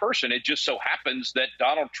any person. It just so happens that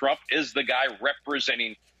Donald Trump is the guy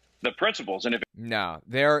representing the principles. And if no,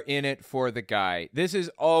 they're in it for the guy. This has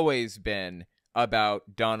always been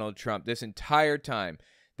about Donald Trump this entire time.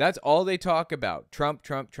 That's all they talk about. Trump,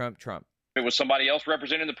 Trump, Trump, Trump. it was somebody else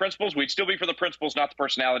representing the principles, we'd still be for the principles, not the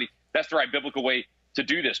personality. That's the right biblical way to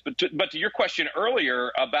do this. But to your question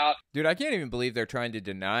earlier about... Dude, I can't even believe they're trying to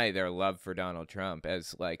deny their love for Donald Trump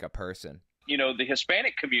as, like, a person. You know, the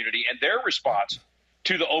Hispanic community and their response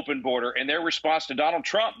to the open border and their response to Donald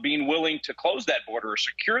Trump being willing to close that border or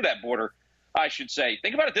secure that border, I should say.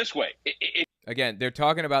 Think about it this way. Again, they're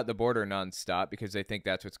talking about the border nonstop because they think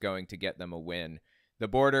that's what's going to get them a win. The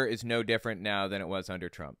border is no different now than it was under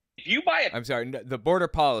Trump. If you buy I'm sorry, the border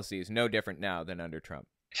policy is no different now than under Trump.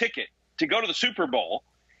 Ticket to go to the Super Bowl,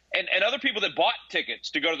 and other people that bought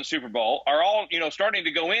tickets to go to the Super Bowl are all, you know, starting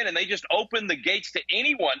to go in, and they just open the gates to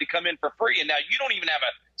anyone to come in for free. And now you don't even have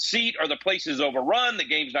a seat, or the place is overrun. The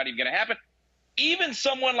game's not even going to happen. Even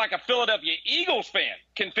someone like a Philadelphia Eagles fan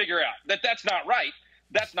can figure out that that's not right.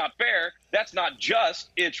 That's not fair. That's not just.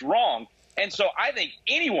 It's wrong. And so I think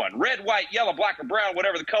anyone, red, white, yellow, black, or brown,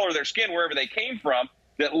 whatever the color of their skin, wherever they came from,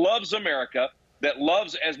 that loves America, that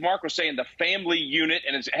loves, as Mark was saying, the family unit,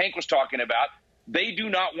 and as Hank was talking about, they do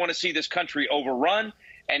not want to see this country overrun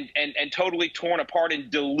and totally torn apart and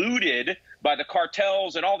diluted by the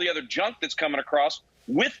cartels and all the other junk that's coming across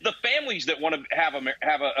with the families that want to have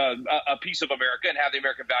a piece of America and have the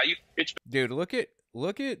American value. Dude,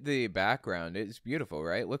 look at the background. It's beautiful,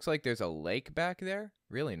 right? Looks like there's a lake back there.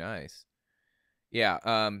 Really nice.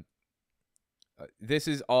 Yeah, this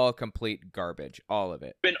is all complete garbage, all of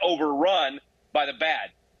it. Been overrun by the bad,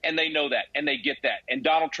 and they know that, and they get that. And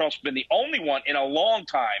Donald Trump's been the only one in a long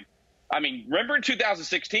time. I mean, remember in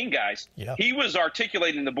 2016, guys? Yeah. He was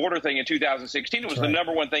articulating the border thing in 2016. It was the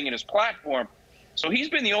number one thing in his platform. So he's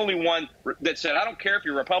been the only one that said, I don't care if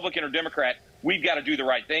you're Republican or Democrat, we've got to do the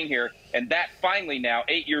right thing here. And that finally now,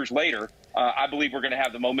 8 years later, I believe we're going to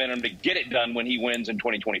have the momentum to get it done when he wins in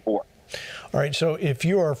 2024. All right, so if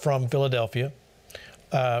you are from Philadelphia,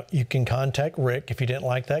 you can contact Rick if you didn't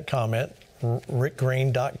like that comment,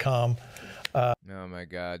 rickgreen.com. Oh my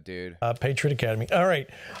God, dude. Patriot Academy. All right,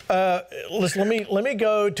 listen. Let me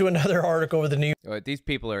go to another article with the New These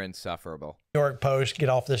people are insufferable. York Post. Get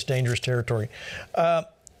off this dangerous territory.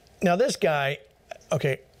 Now this guy,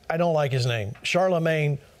 okay, I don't like his name,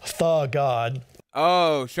 Charlemagne the God.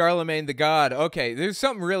 Oh, Charlemagne the God. Okay, there's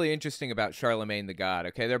something really interesting about Charlemagne the God.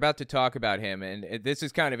 Okay, they're about to talk about him, and this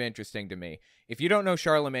is kind of interesting to me. If you don't know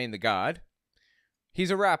Charlemagne the God,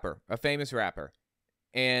 he's a rapper, a famous rapper.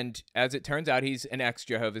 And as it turns out, he's an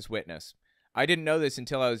ex-Jehovah's Witness. I didn't know this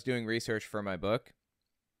until I was doing research for my book.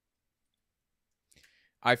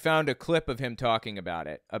 I found a clip of him talking about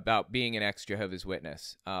it, about being an ex-Jehovah's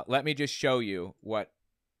Witness. Let me just show you what...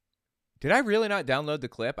 Did I really not download the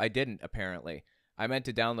clip? I didn't, apparently. I meant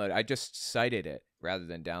to download it. I just cited it rather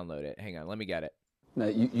than download it. Hang on, let me get it. Now,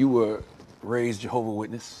 you were raised Jehovah's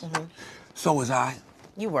Witness. Mm-hmm. So was I.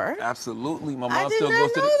 You were? Absolutely. My mom still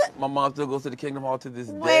goes to the Kingdom Hall to this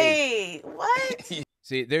day. Wait, what?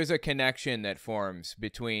 See, there's a connection that forms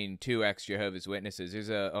between two ex-Jehovah's Witnesses. There's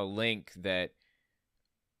a link that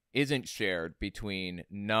isn't shared between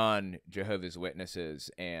non-Jehovah's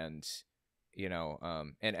Witnesses and, you know,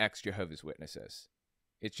 and ex-Jehovah's Witnesses.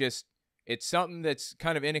 It's something that's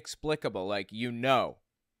kind of inexplicable. Like, you know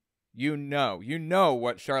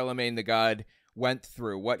what Charlemagne the God went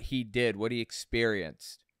through, what he did, what he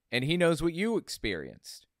experienced, and he knows what you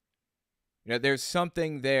experienced. You know, there's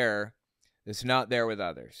something there that's not there with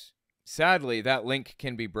others. Sadly, that link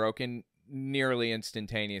can be broken nearly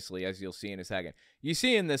instantaneously, as you'll see in a second. You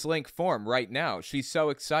see in this link form right now, she's so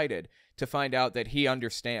excited to find out that he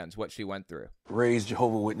understands what she went through. Raised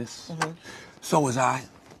Jehovah's Witness. Mm-hmm. So was I.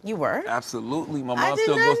 You were? Absolutely. My I mom did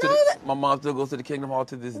still not goes to know the that. my mom still goes to the Kingdom Hall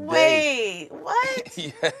to this day. Wait, what?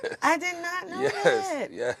 Yes. I did not know Yes.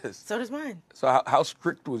 that. Yes. So does mine. So how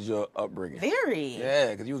strict was your upbringing? Very.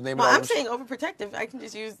 Yeah, because you was naming Well, all I'm them saying overprotective. I can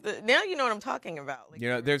just use the. Now you know what I'm talking about. Like, You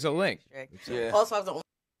know, there's a link. Yeah. Also, I was the only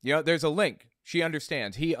You know, there's a link. She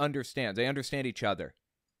understands. He understands. They understand each other.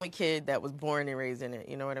 kid that was born and raised in it.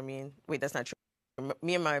 You know what I mean? Wait, that's not true.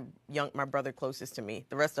 Me and my brother closest to me.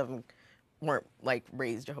 The rest of them weren't like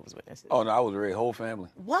raised Jehovah's Witnesses. Oh no, I was raised whole family.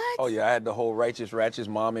 What? Oh yeah, I had the whole righteous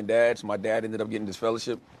mom and dad. So my dad ended up getting this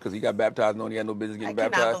fellowship because he got baptized knowing he had no business getting I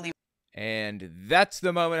cannot baptized. believe. And that's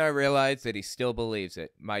the moment I realized that he still believes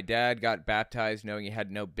it. My dad got baptized knowing he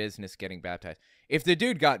had no business getting baptized. If the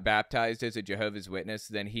dude got baptized as a Jehovah's Witness,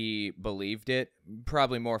 then he believed it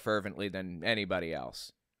probably more fervently than anybody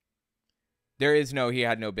else. There is no, he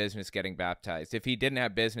had no business getting baptized. If he didn't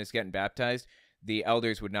have business getting baptized, the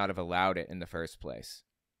elders would not have allowed it in the first place.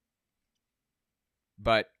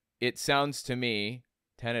 But it sounds to me,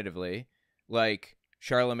 tentatively, like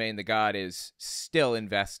Charlemagne the God is still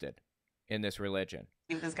invested in this religion.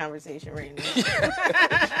 This conversation right now.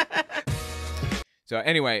 So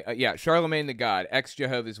anyway, yeah, Charlemagne the God,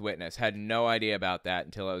 ex-Jehovah's Witness, had no idea about that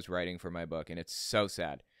until I was writing for my book, and it's so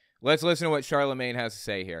sad. Let's listen to what Charlemagne has to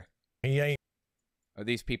say here. He ain't. Oh,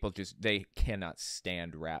 these people they cannot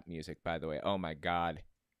stand rap music, by the way. Oh, my God.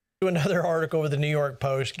 Another article with the New York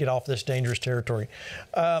Post, get off this dangerous territory.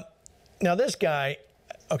 Now, this guy,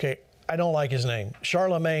 okay, I don't like his name.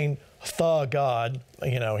 Charlemagne the God,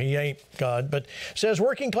 you know, he ain't God, but says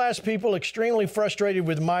working class people extremely frustrated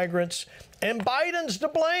with migrants and Biden's to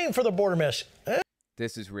blame for the border mess.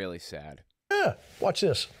 This is really sad. Yeah, watch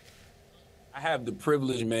this. I have the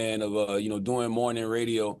privilege, man, of doing morning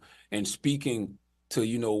radio and speaking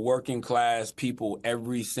to working class people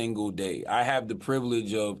every single day. I have the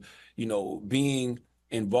privilege of being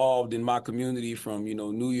involved in my community from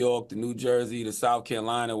New York to New Jersey to South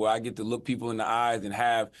Carolina, where I get to look people in the eyes and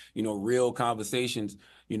have real conversations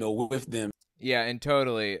with them. Yeah, and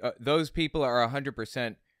totally. Those people are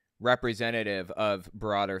 100% representative of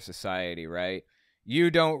broader society, right?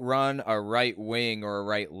 You don't run a right-wing or a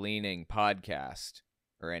right-leaning podcast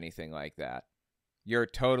or anything like that. You're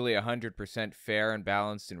totally 100% fair and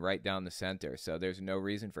balanced and right down the center. So there's no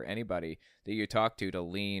reason for anybody that you talk to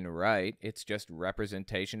lean right. It's just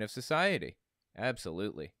representation of society.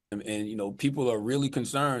 Absolutely. And people are really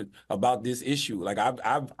concerned about this issue. Like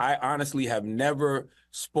I honestly have never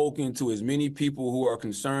spoken to as many people who are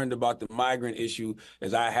concerned about the migrant issue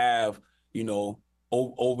as I have,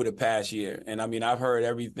 over the past year. And I mean, I've heard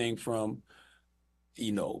everything from,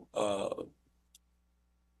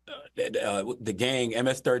 the gang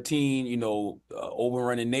MS-13,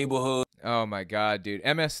 overrunning neighborhoods. Oh my God, dude.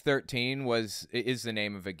 MS-13 is the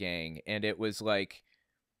name of a gang, and it was like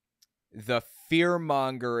the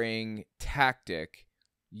fear-mongering tactic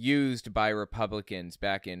used by Republicans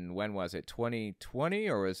back in, when was it, 2020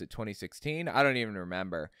 or was it 2016? I don't even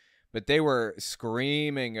remember. But they were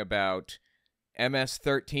screaming about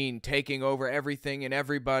MS-13 taking over everything and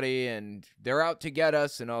everybody, and they're out to get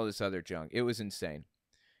us and all this other junk. It was insane.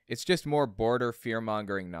 It's just more border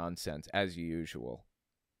fear-mongering nonsense, as usual.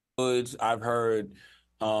 I've heard,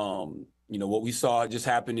 what we saw just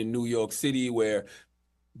happened in New York City, where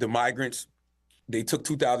the migrants, they took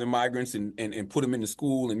 2,000 migrants and put them in the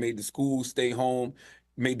school and made the school stay home.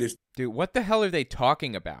 Dude, what the hell are they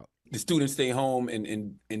talking about? The students stay home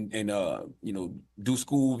and do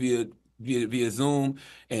school via Zoom,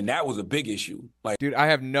 and that was a big issue. Like, dude, I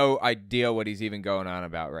have no idea what he's even going on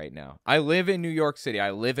about right now. I live in New York City.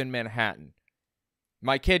 I live in Manhattan.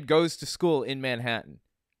 My kid goes to school in Manhattan.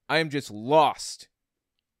 I am just lost.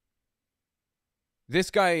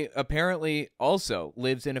 This guy apparently also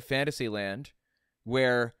lives in a fantasy land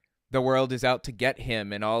where the world is out to get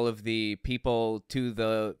him and all of the people to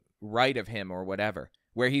the right of him or whatever,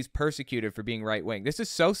 where he's persecuted for being right-wing. This is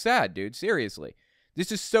so sad, dude. Seriously.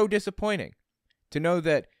 This is so disappointing to know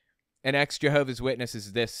that an ex-Jehovah's Witness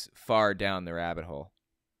is this far down the rabbit hole.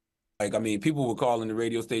 Like, I mean, people were calling the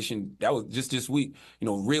radio station, that was just this week,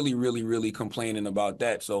 really, really, really complaining about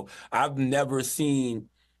that. So I've never seen,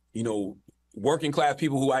 working class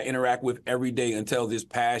people who I interact with every day until this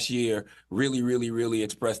past year really, really, really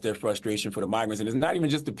express their frustration for the migrants. And it's not even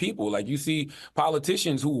just the people. Like, you see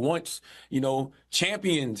politicians who once,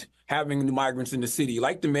 championed having the migrants in the city,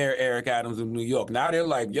 like the mayor Eric Adams of New York. Now they're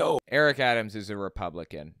like, yo. Eric Adams is a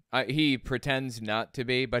Republican. He pretends not to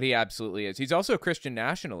be, but he absolutely is. He's also a Christian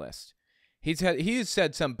nationalist. He's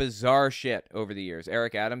said some bizarre shit over the years.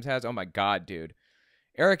 Eric Adams has. Oh my God, dude.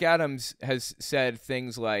 Eric Adams has said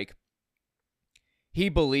things like he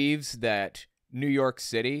believes that New York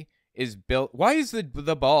City is built. Why is the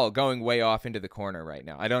ball going way off into the corner right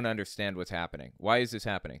now? I don't understand what's happening. Why is this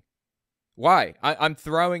happening? Why? I'm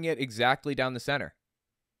throwing it exactly down the center.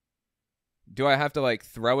 Do I have to like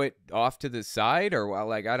throw it off to the side, or well,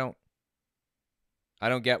 like I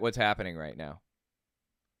don't get what's happening right now.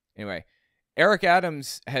 Anyway, Eric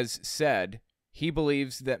Adams has said he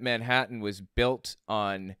believes that Manhattan was built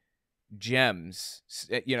on gems,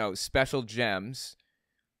 you know, special gems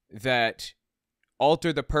that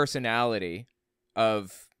alter the personality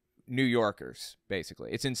of New Yorkers,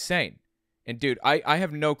 basically. It's insane. And dude, I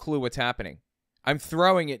have no clue what's happening. I'm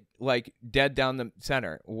throwing it like dead down the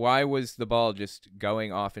center. Why was the ball just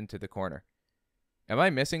going off into the corner? Am I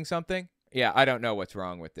missing something? Yeah, I don't know what's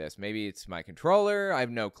wrong with this. Maybe it's my controller. I have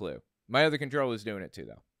no clue. My other controller is doing it too,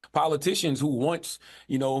 though. Politicians who once,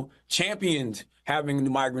 you know, championed having the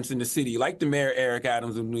migrants in the city, like the mayor Eric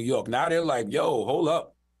Adams of New York. Now they're like, yo, hold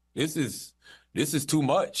up. This is too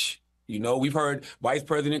much. You know, we've heard Vice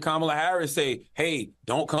President Kamala Harris say, hey,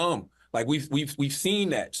 don't come. Like we've seen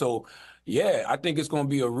that. So yeah, I think it's going to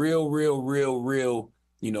be a real,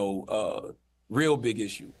 you know, real big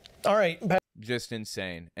issue. All right. Just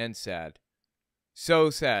insane and sad. So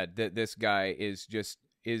sad that this guy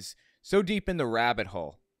is so deep in the rabbit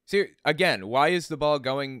hole. See, again, why is the ball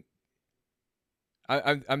going?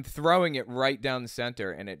 I'm throwing it right down the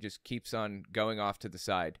center, and it just keeps on going off to the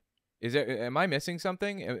side. Am I missing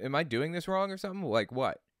something? Am I doing this wrong or something? Like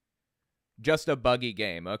what? Just a buggy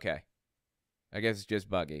game. Okay. I guess it's just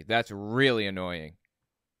buggy. That's really annoying.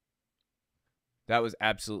 That was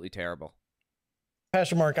absolutely terrible.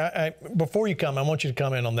 Pastor Mark, before you come, I want you to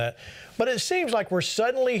comment on that. But it seems like we're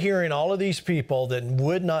suddenly hearing all of these people that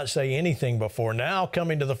would not say anything before now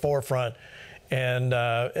coming to the forefront, and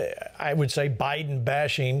I would say Biden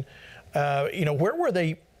bashing. You know, where were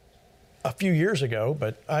they a few years ago?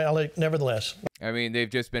 But nevertheless. I mean, they've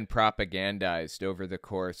just been propagandized over the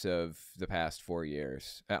course of the past 4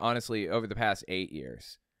 years. Honestly, over the past 8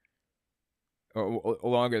 years. Or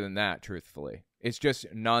longer than that, truthfully. It's just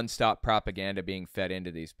nonstop propaganda being fed into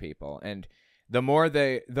these people. And the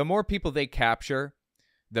more people they capture,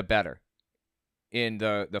 the better in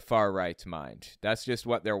the far right's mind. That's just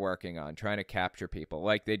what they're working on, trying to capture people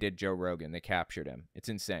like they did Joe Rogan. They captured him. It's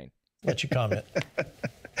insane. Let you comment.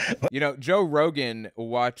 You know, Joe Rogan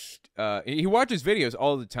he watches videos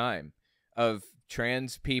all the time of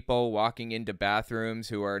trans people walking into bathrooms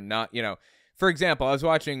who are not, you know, for example, I was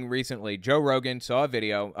watching recently, Joe Rogan saw a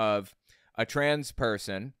video of a trans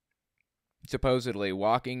person supposedly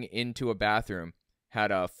walking into a bathroom,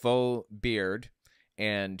 had a full beard,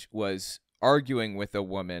 and was arguing with a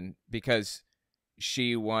woman because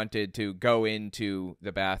she wanted to go into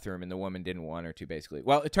the bathroom and the woman didn't want her to, basically.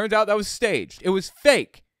 Well, it turns out that was staged. It was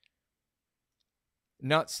fake.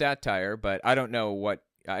 Not satire, but I don't know what,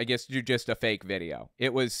 I guess just a fake video.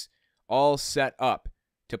 It was all set up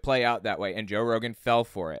to play out that way, and Joe Rogan fell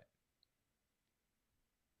for it.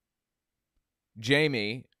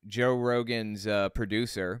 Jamie, Joe Rogan's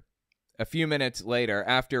producer, a few minutes later,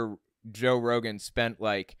 after Joe Rogan spent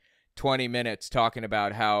like 20 minutes talking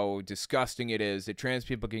about how disgusting it is that trans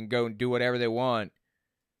people can go and do whatever they want,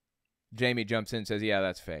 Jamie jumps in and says, yeah,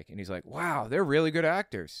 that's fake. And he's like, wow, they're really good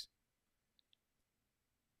actors.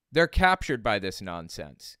 They're captured by this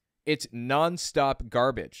nonsense. It's nonstop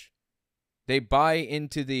garbage. They buy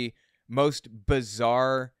into the most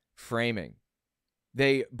bizarre framing.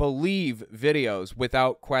 They believe videos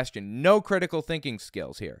without question. No critical thinking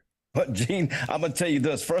skills here. But Gene, I'm going to tell you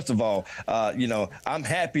this. First of all, you know, I'm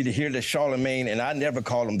happy to hear that Charlemagne, and I never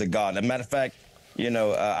call him the God. As a matter of fact, you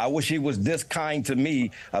know, I wish he was this kind to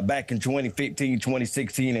me back in 2015,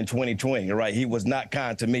 2016, and 2020. Right? He was not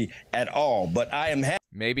kind to me at all. But I am happy.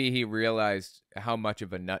 Maybe he realized how much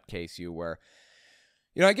of a nutcase you were.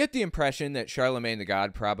 You know, I get the impression that Charlemagne the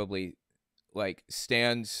God probably like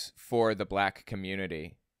stands for the black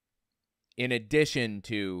community in addition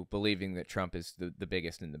to believing that Trump is the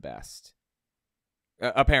biggest and the best,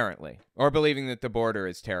 apparently, or believing that the border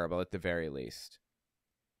is terrible at the very least.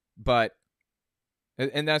 But,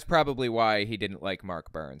 and that's probably why he didn't like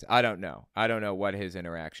Mark Burns. I don't know what his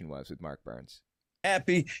interaction was with Mark Burns.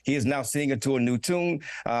 Happy. He is now singing to a new tune.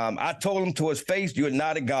 I told him to his face, you're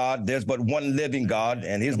not a God. There's but one living God,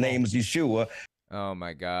 and his name is Yeshua. Oh,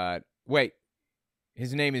 my God. Wait.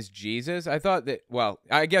 His name is Jesus? I thought that, well,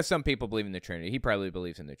 I guess some people believe in the Trinity. He probably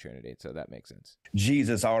believes in the Trinity, so that makes sense.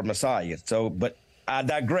 Jesus, our Messiah. So, but I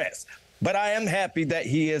digress. But I am happy that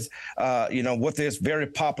he is, with this very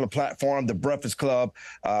popular platform, the Breakfast Club,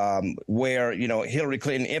 where, Hillary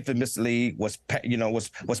Clinton infamously was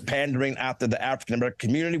pandering after the African American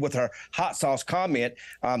community with her hot sauce comment.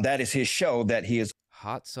 That is his show that he is.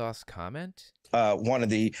 Hot sauce comment? One of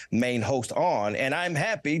the main hosts on. And I'm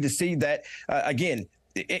happy to see that, again,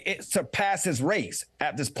 it surpasses race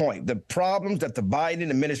at this point. The problems that the Biden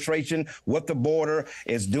administration with the border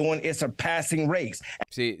is doing is surpassing race.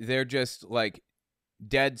 See, they're just like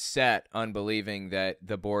dead set on believing that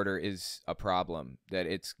the border is a problem, that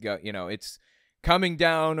it's coming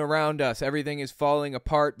down around us. Everything is falling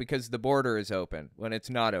apart because the border is open when it's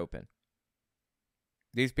not open.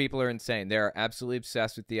 These people are insane. They're absolutely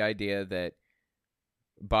obsessed with the idea that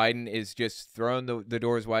Biden is just throwing the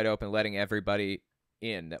doors wide open, letting everybody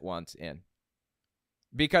in that wants in,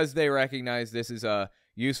 because they recognize this is a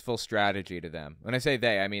useful strategy to them. When I say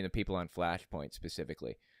they, I mean the people on Flashpoint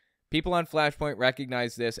specifically. People on Flashpoint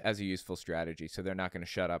recognize this as a useful strategy, so they're not going to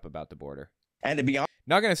shut up about the border. And to be honest,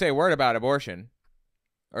 not going to say a word about abortion,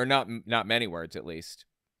 or not many words at least.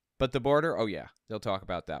 But the border, oh yeah, they'll talk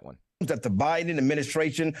about that one. That the Biden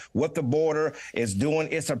administration with the border is doing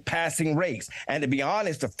is surpassing race. And to be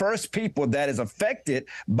honest, the first people that is affected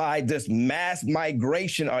by this mass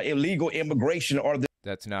migration or illegal immigration or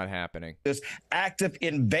that's not happening. This active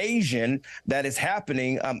invasion that is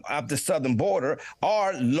happening of the southern border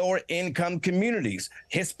are lower income communities,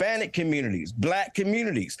 Hispanic communities, black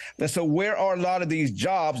communities. And so where are a lot of these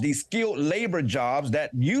jobs, these skilled labor jobs that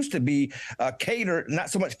used to be catered, not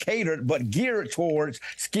so much catered, but geared towards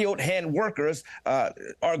skilled hand workers are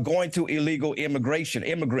going to illegal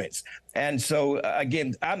immigrants. And so,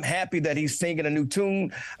 again, I'm happy that he's singing a new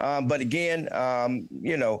tune. But again,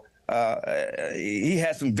 he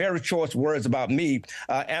has some very choice words about me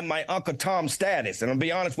and my Uncle Tom status. And I'll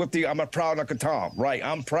be honest with you, I'm a proud Uncle Tom, right?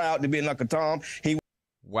 I'm proud to be an Uncle Tom.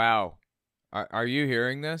 Wow. Are you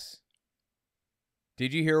hearing this?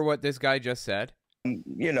 Did you hear what this guy just said? He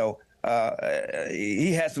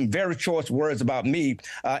has some very choice words about me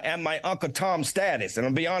and my Uncle Tom status. And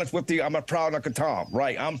I'll be honest with you, I'm a proud Uncle Tom,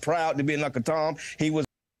 right? I'm proud to be an Uncle Tom.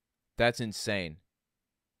 That's insane.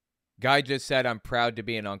 Guy just said, I'm proud to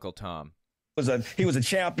be an Uncle Tom. He was a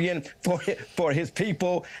champion for his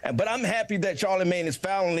people. But I'm happy that Charlamagne is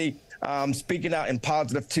finally speaking out in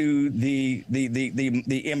positive to the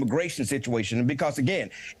immigration situation. Because, again,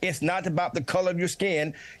 it's not about the color of your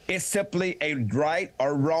skin. It's simply a right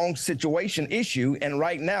or wrong situation issue. And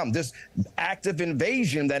right now, this active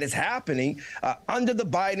invasion that is happening under the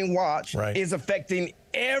Biden watch is affecting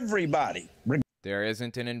everybody. There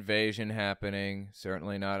isn't an invasion happening,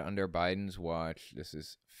 certainly not under Biden's watch. This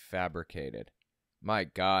is fabricated. My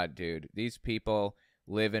God, dude, these people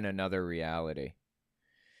live in another reality.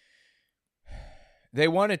 They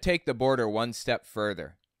want to take the border one step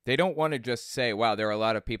further. They don't want to just say, wow, there are a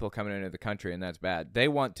lot of people coming into the country and that's bad. They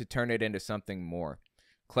want to turn it into something more,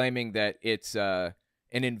 claiming that it's an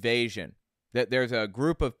invasion, that there's a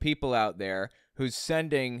group of people out there who's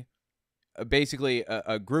sending basically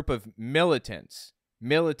a group of militants,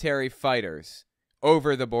 military fighters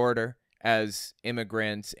over the border as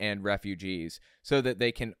immigrants and refugees so that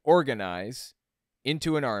they can organize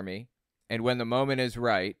into an army and when the moment is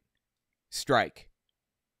right, strike.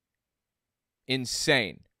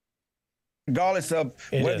 Insane. Regardless of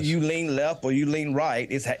whether you lean left or you lean right,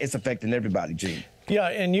 it's affecting everybody, Gene. Yeah,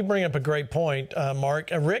 and you bring up a great point,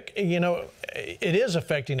 Mark. Rick, it is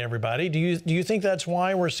affecting everybody. Do you think that's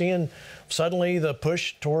why we're seeing suddenly the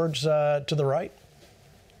push towards to the right?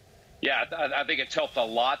 Yeah, I think it's helped a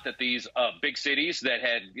lot that these big cities that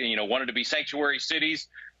had wanted to be sanctuary cities,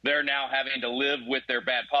 they're now having to live with their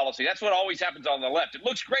bad policy. That's what always happens on the left. It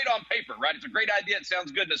looks great on paper, right? It's a great idea. It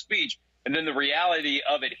sounds good in a speech. And then the reality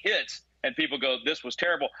of it hits and people go, this was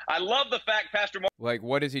terrible. I love the fact, Pastor Mark. Like,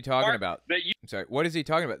 what is he talking about? I'm sorry, what is he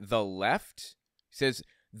talking about? The left? He says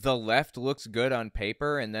the left looks good on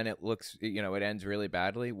paper and then it looks, it ends really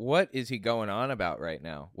badly. What is he going on about right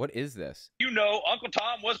now? What is this? Uncle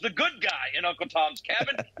Tom was the good guy in Uncle Tom's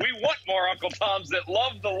Cabin. We want more Uncle Toms that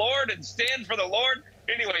love the Lord and stand for the Lord.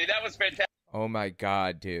 Anyway, that was fantastic. Oh my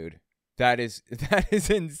God, dude. That is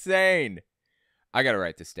insane. I got to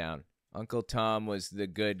write this down. Uncle Tom was the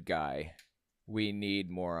good guy. We need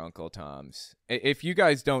more Uncle Toms. If you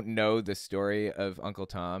guys don't know the story of Uncle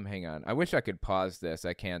Tom, hang on. I wish I could pause this.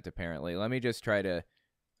 I can't, apparently. Let me just try to...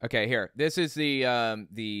 Okay, here. This is the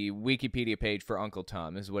Wikipedia page for Uncle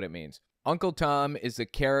Tom. This is what it means. Uncle Tom is a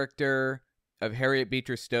character of Harriet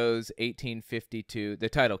Beecher Stowe's 1852, the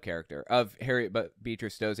title character of Harriet Beecher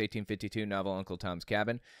Stowe's 1852 novel Uncle Tom's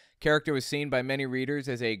Cabin. Character was seen by many readers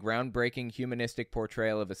as a groundbreaking humanistic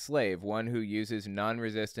portrayal of a slave, one who uses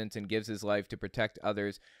non-resistance and gives his life to protect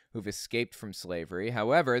others who've escaped from slavery.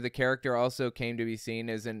 However, the character also came to be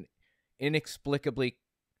seen as inexplicably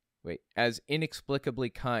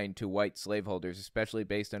kind to white slaveholders, especially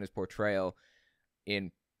based on his portrayal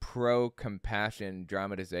in pro-compassion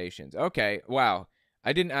dramatizations. Okay, wow.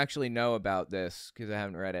 I didn't actually know about this because I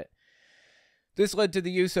haven't read it. This led to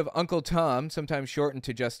the use of Uncle Tom, sometimes shortened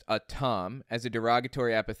to just a Tom, as a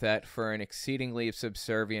derogatory epithet for an exceedingly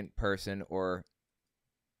subservient person or,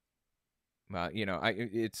 well, you know,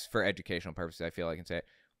 it's for educational purposes, I feel I can say it,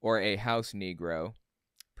 or a house Negro,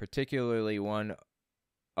 particularly one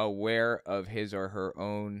aware of his or her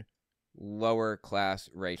own lower class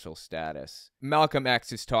racial status. Malcolm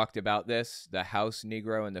X has talked about this, the house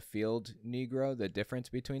Negro and the field Negro, the difference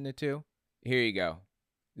between the two. Here you go.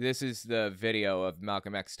 This is the video of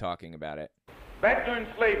Malcolm X talking about it. Back during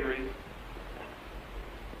slavery,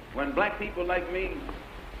 when black people like me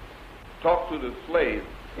talked to the slaves,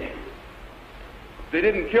 they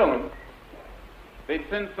didn't kill him. They'd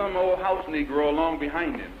send some old house Negro along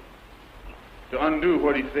behind him to undo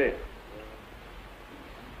what he said.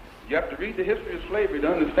 You have to read the history of slavery to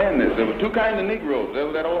understand this. There were two kinds of Negroes. There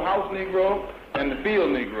was that old house Negro and the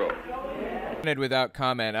field Negro. Without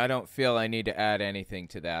comment, I don't feel I need to add anything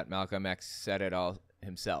to that. Malcolm X said it all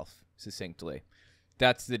himself, succinctly.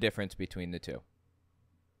 That's the difference between the two.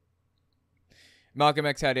 Malcolm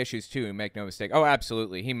X had issues too, make no mistake. Oh,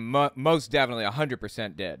 absolutely. He most definitely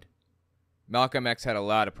 100% did. Malcolm X had a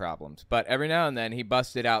lot of problems, but every now and then he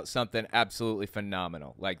busted out something absolutely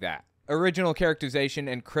phenomenal like that. Original characterization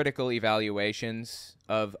and critical evaluations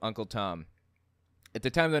of Uncle Tom. At the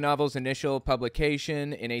time of the novel's initial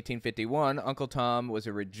publication in 1851, Uncle Tom was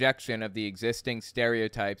a rejection of the existing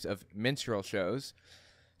stereotypes of minstrel shows.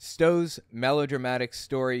 Stowe's melodramatic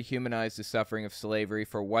story humanized the suffering of slavery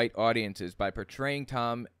for white audiences by portraying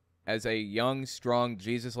Tom as a young, strong,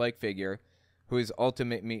 Jesus-like figure who is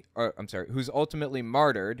ultimately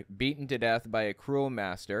martyred, beaten to death by a cruel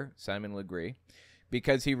master, Simon Legree,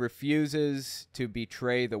 because he refuses to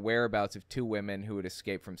betray the whereabouts of two women who had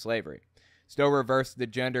escaped from slavery. Stowe reversed the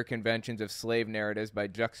gender conventions of slave narratives by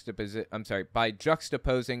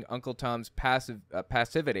juxtaposing Uncle Tom's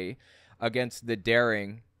passivity against the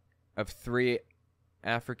daring of three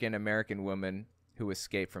African-American women who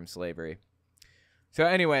escaped from slavery. So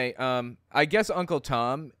anyway, I guess Uncle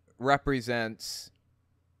Tom represents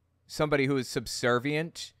somebody who is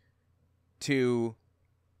subservient to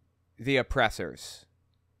the oppressors.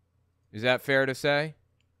 Is that fair to say?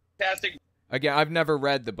 Fantastic. Again, I've never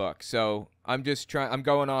read the book, so I'm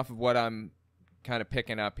going off of what I'm kind of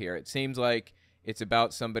picking up here. It seems like it's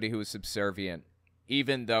about somebody who is subservient,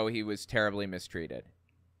 even though he was terribly mistreated.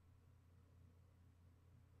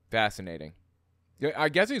 Fascinating. I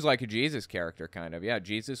guess he's like a Jesus character, kind of. Yeah,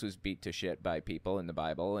 Jesus was beat to shit by people in the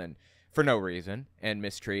Bible, and for no reason, and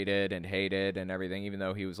mistreated and hated and everything, even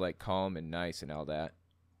though he was like calm and nice and all that.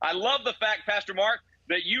 I love the fact, Pastor Mark,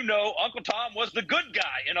 that you know Uncle Tom was the good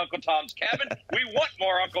guy in Uncle Tom's Cabin. We want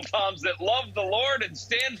more Uncle Toms that love the Lord and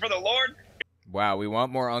stand for the Lord. Wow, we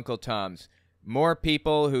want more Uncle Toms. More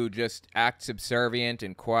people who just act subservient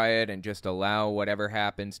and quiet and just allow whatever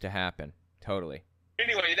happens to happen. Totally.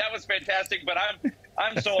 Anyway, that was fantastic, but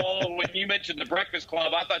I'm so old. When you mentioned the Breakfast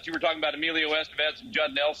Club, I thought you were talking about Emilio Estevez and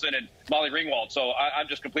Judd Nelson and Molly Ringwald, so I'm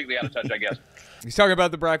just completely out of touch, I guess. He's talking about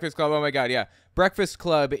the Breakfast Club. Oh, my God, yeah. Breakfast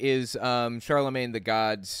Club is Charlemagne the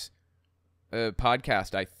God's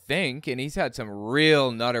podcast, I think, and he's had some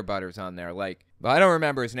real nutter butters on there. Like, well, I don't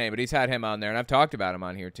remember his name, but he's had him on there, and I've talked about him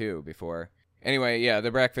on here, too, before. Anyway, yeah, the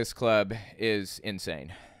Breakfast Club is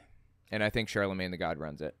insane. And I think Charlemagne the God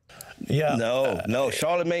runs it. Yeah. No.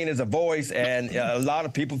 Charlemagne is a voice, and a lot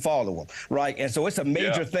of people follow him, right? And so it's a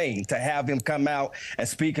major thing to have him come out and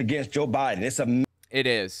speak against Joe Biden. It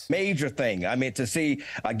is. Major thing. I mean, to see,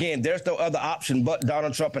 again, there's no other option but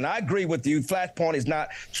Donald Trump. And I agree with you. Flashpoint is not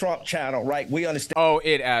Trump channel, right? We understand. Oh,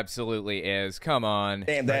 it absolutely is. Come on.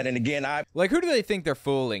 And that, and again, who do they think they're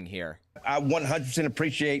fooling here? I 100%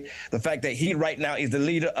 appreciate the fact that he right now is the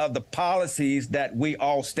leader of the policies that we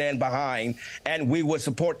all stand behind, and we would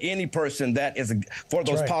support any person that is for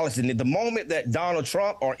those policies. And the moment that Donald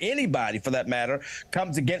Trump, or anybody for that matter,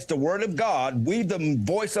 comes against the word of God, we, the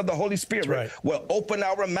voice of the Holy Spirit, will open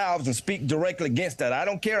our mouths and speak directly against that. I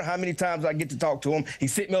don't care how many times I get to talk to him. He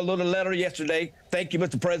sent me a little letter yesterday. Thank you,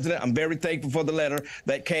 Mr. President. I'm very thankful for the letter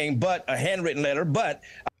that came, but a handwritten letter. But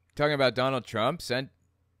talking about Donald Trump sent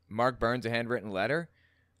Mark Burns a handwritten letter.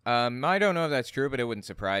 I don't know if that's true, but it wouldn't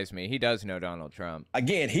surprise me. He does know Donald Trump.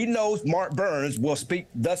 Again, he knows Mark Burns will speak,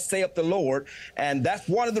 thus saith the Lord. And that's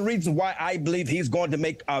one of the reasons why I believe he's going to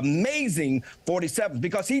make amazing 47s,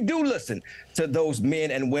 because he do listen to those men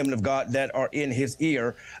and women of God that are in his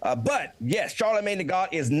ear. But yes, Charlemagne the God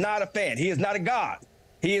is not a fan. He is not a God.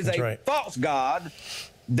 He is false God.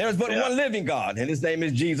 There's but one living God, and his name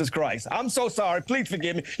is Jesus Christ. I'm so sorry. Please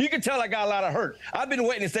forgive me. You can tell I got a lot of hurt. I've been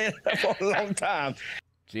waiting to say that for a long time.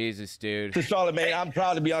 Jesus, dude. To Charlemagne, I'm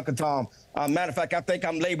proud to be Uncle Tom. Matter of fact, I think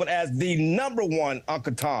I'm labeled as the #1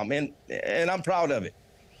 Uncle Tom, and I'm proud of it.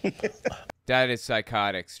 That is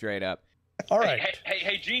psychotic, straight up. All right.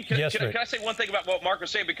 Hey, Gene, can I say one thing about what Mark was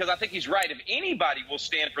saying? Because I think he's right. If anybody will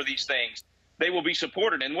stand for these things, they will be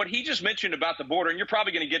supported. And what he just mentioned about the border, and you're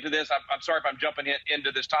probably going to get to this. I'm sorry if I'm jumping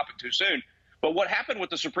into this topic too soon. But what happened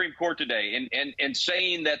with the Supreme Court today and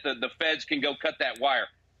saying that the feds can go cut that wire,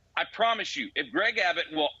 I promise you, if Greg Abbott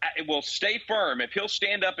will stay firm, if he'll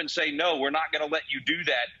stand up and say, no, we're not going to let you do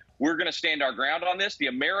that, we're going to stand our ground on this, the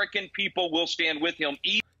American people will stand with him.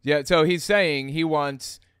 Yeah, so he's saying he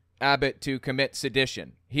wants Abbott to commit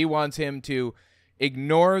sedition. He wants him to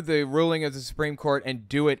ignore the ruling of the Supreme Court and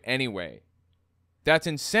do it anyway. That's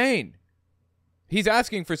insane. He's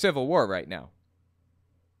asking for civil war right now.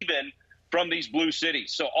 Even from these blue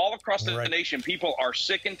cities. So all across the nation, people are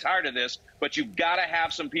sick and tired of this, but you've got to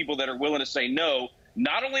have some people that are willing to say no,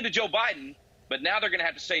 not only to Joe Biden, but now they're going to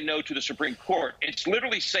have to say no to the Supreme Court. It's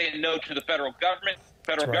literally saying no to the federal government.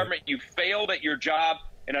 Federal government, you failed at your job,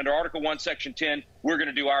 and under Article 1, Section 10, we're going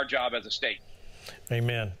to do our job as a state.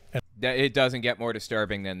 Amen. It doesn't get more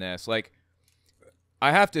disturbing than this. Like,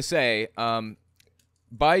 I have to say,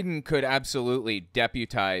 Biden could absolutely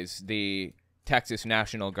deputize the Texas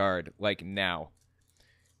National Guard, like, now,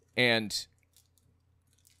 and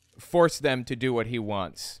force them to do what he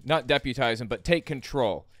wants. Not deputize them, but take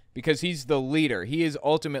control, because he's the leader. He is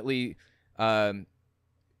ultimately the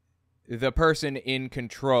person in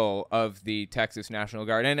control of the Texas National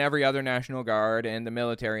Guard and every other National Guard and the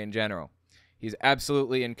military in general. He's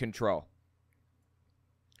absolutely in control.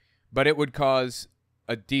 But it would cause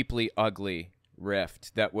a deeply ugly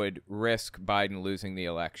rift that would risk Biden losing the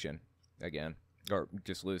election again, or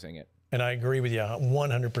just losing it. And I agree with you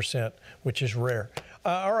 100%, which is rare.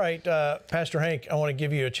 All right, Pastor Hank, I want to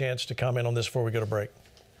give you a chance to comment on this before we go to break.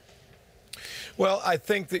 Well, I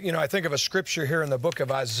think that, I think of a scripture here in the book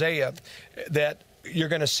of Isaiah that you're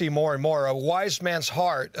going to see more and more. A wise man's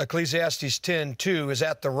heart, Ecclesiastes 10:2, is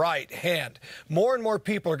at the right hand. More and more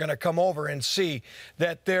people are going to come over and see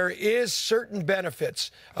that there is certain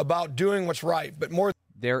benefits about doing what's right, but more.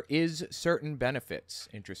 There is certain benefits.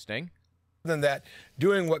 Interesting. Than that,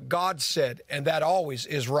 doing what God said, and that always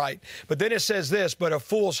is right. But then it says this, but a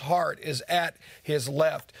fool's heart is at his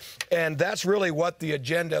left. And that's really what the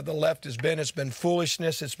agenda of the left has been. It's been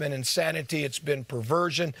foolishness, it's been insanity, it's been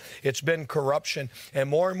perversion, it's been corruption. And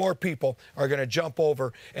more people are going to jump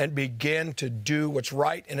over and begin to do what's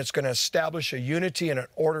right, and it's going to establish a unity and an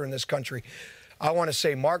order in this country. I want to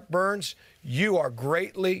say, Mark Burns, you are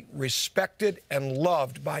greatly respected and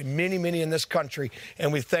loved by many, many in this country,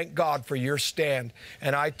 and we thank God for your stand.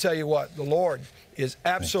 And I tell you what, the Lord is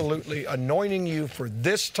absolutely anointing you for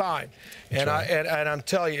this time. And I'm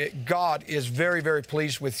telling you, God is very, very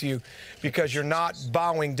pleased with you, because you're not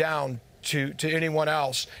bowing down to anyone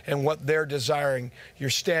else and what they're desiring. You're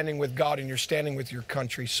standing with God, and you're standing with your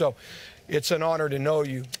country. So it's an honor to know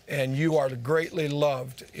you, and you are greatly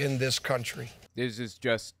loved in this country. This is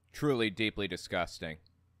just truly deeply disgusting.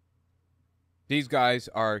 These guys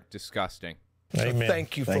are disgusting. Amen. So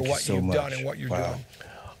thank you for what you've done and what you're doing.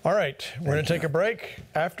 All right, we're going to take a break.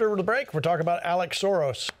 After the break, we're talking about Alex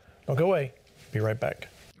Soros. Don't go away. Be right back.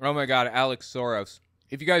 Oh my God, Alex Soros.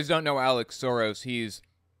 If you guys don't know Alex Soros, he's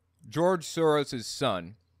George Soros'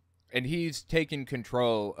 son, and he's taken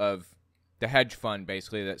control of the hedge fund,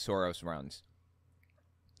 basically, that Soros runs.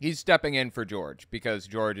 He's stepping in for George, because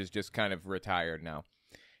George is just kind of retired now.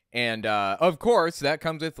 And, of course, that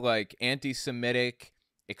comes with, like, anti-Semitic,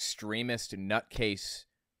 extremist nutcase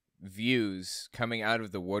views coming out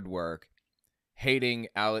of the woodwork, hating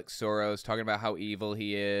Alex Soros, talking about how evil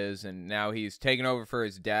he is, and now he's taken over for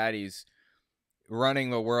his dad. He's running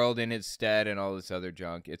the world in his stead and all this other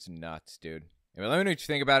junk. It's nuts, dude. I mean, let me know what you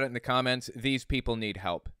think about it in the comments. These people need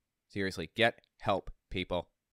help. Seriously, get help, people.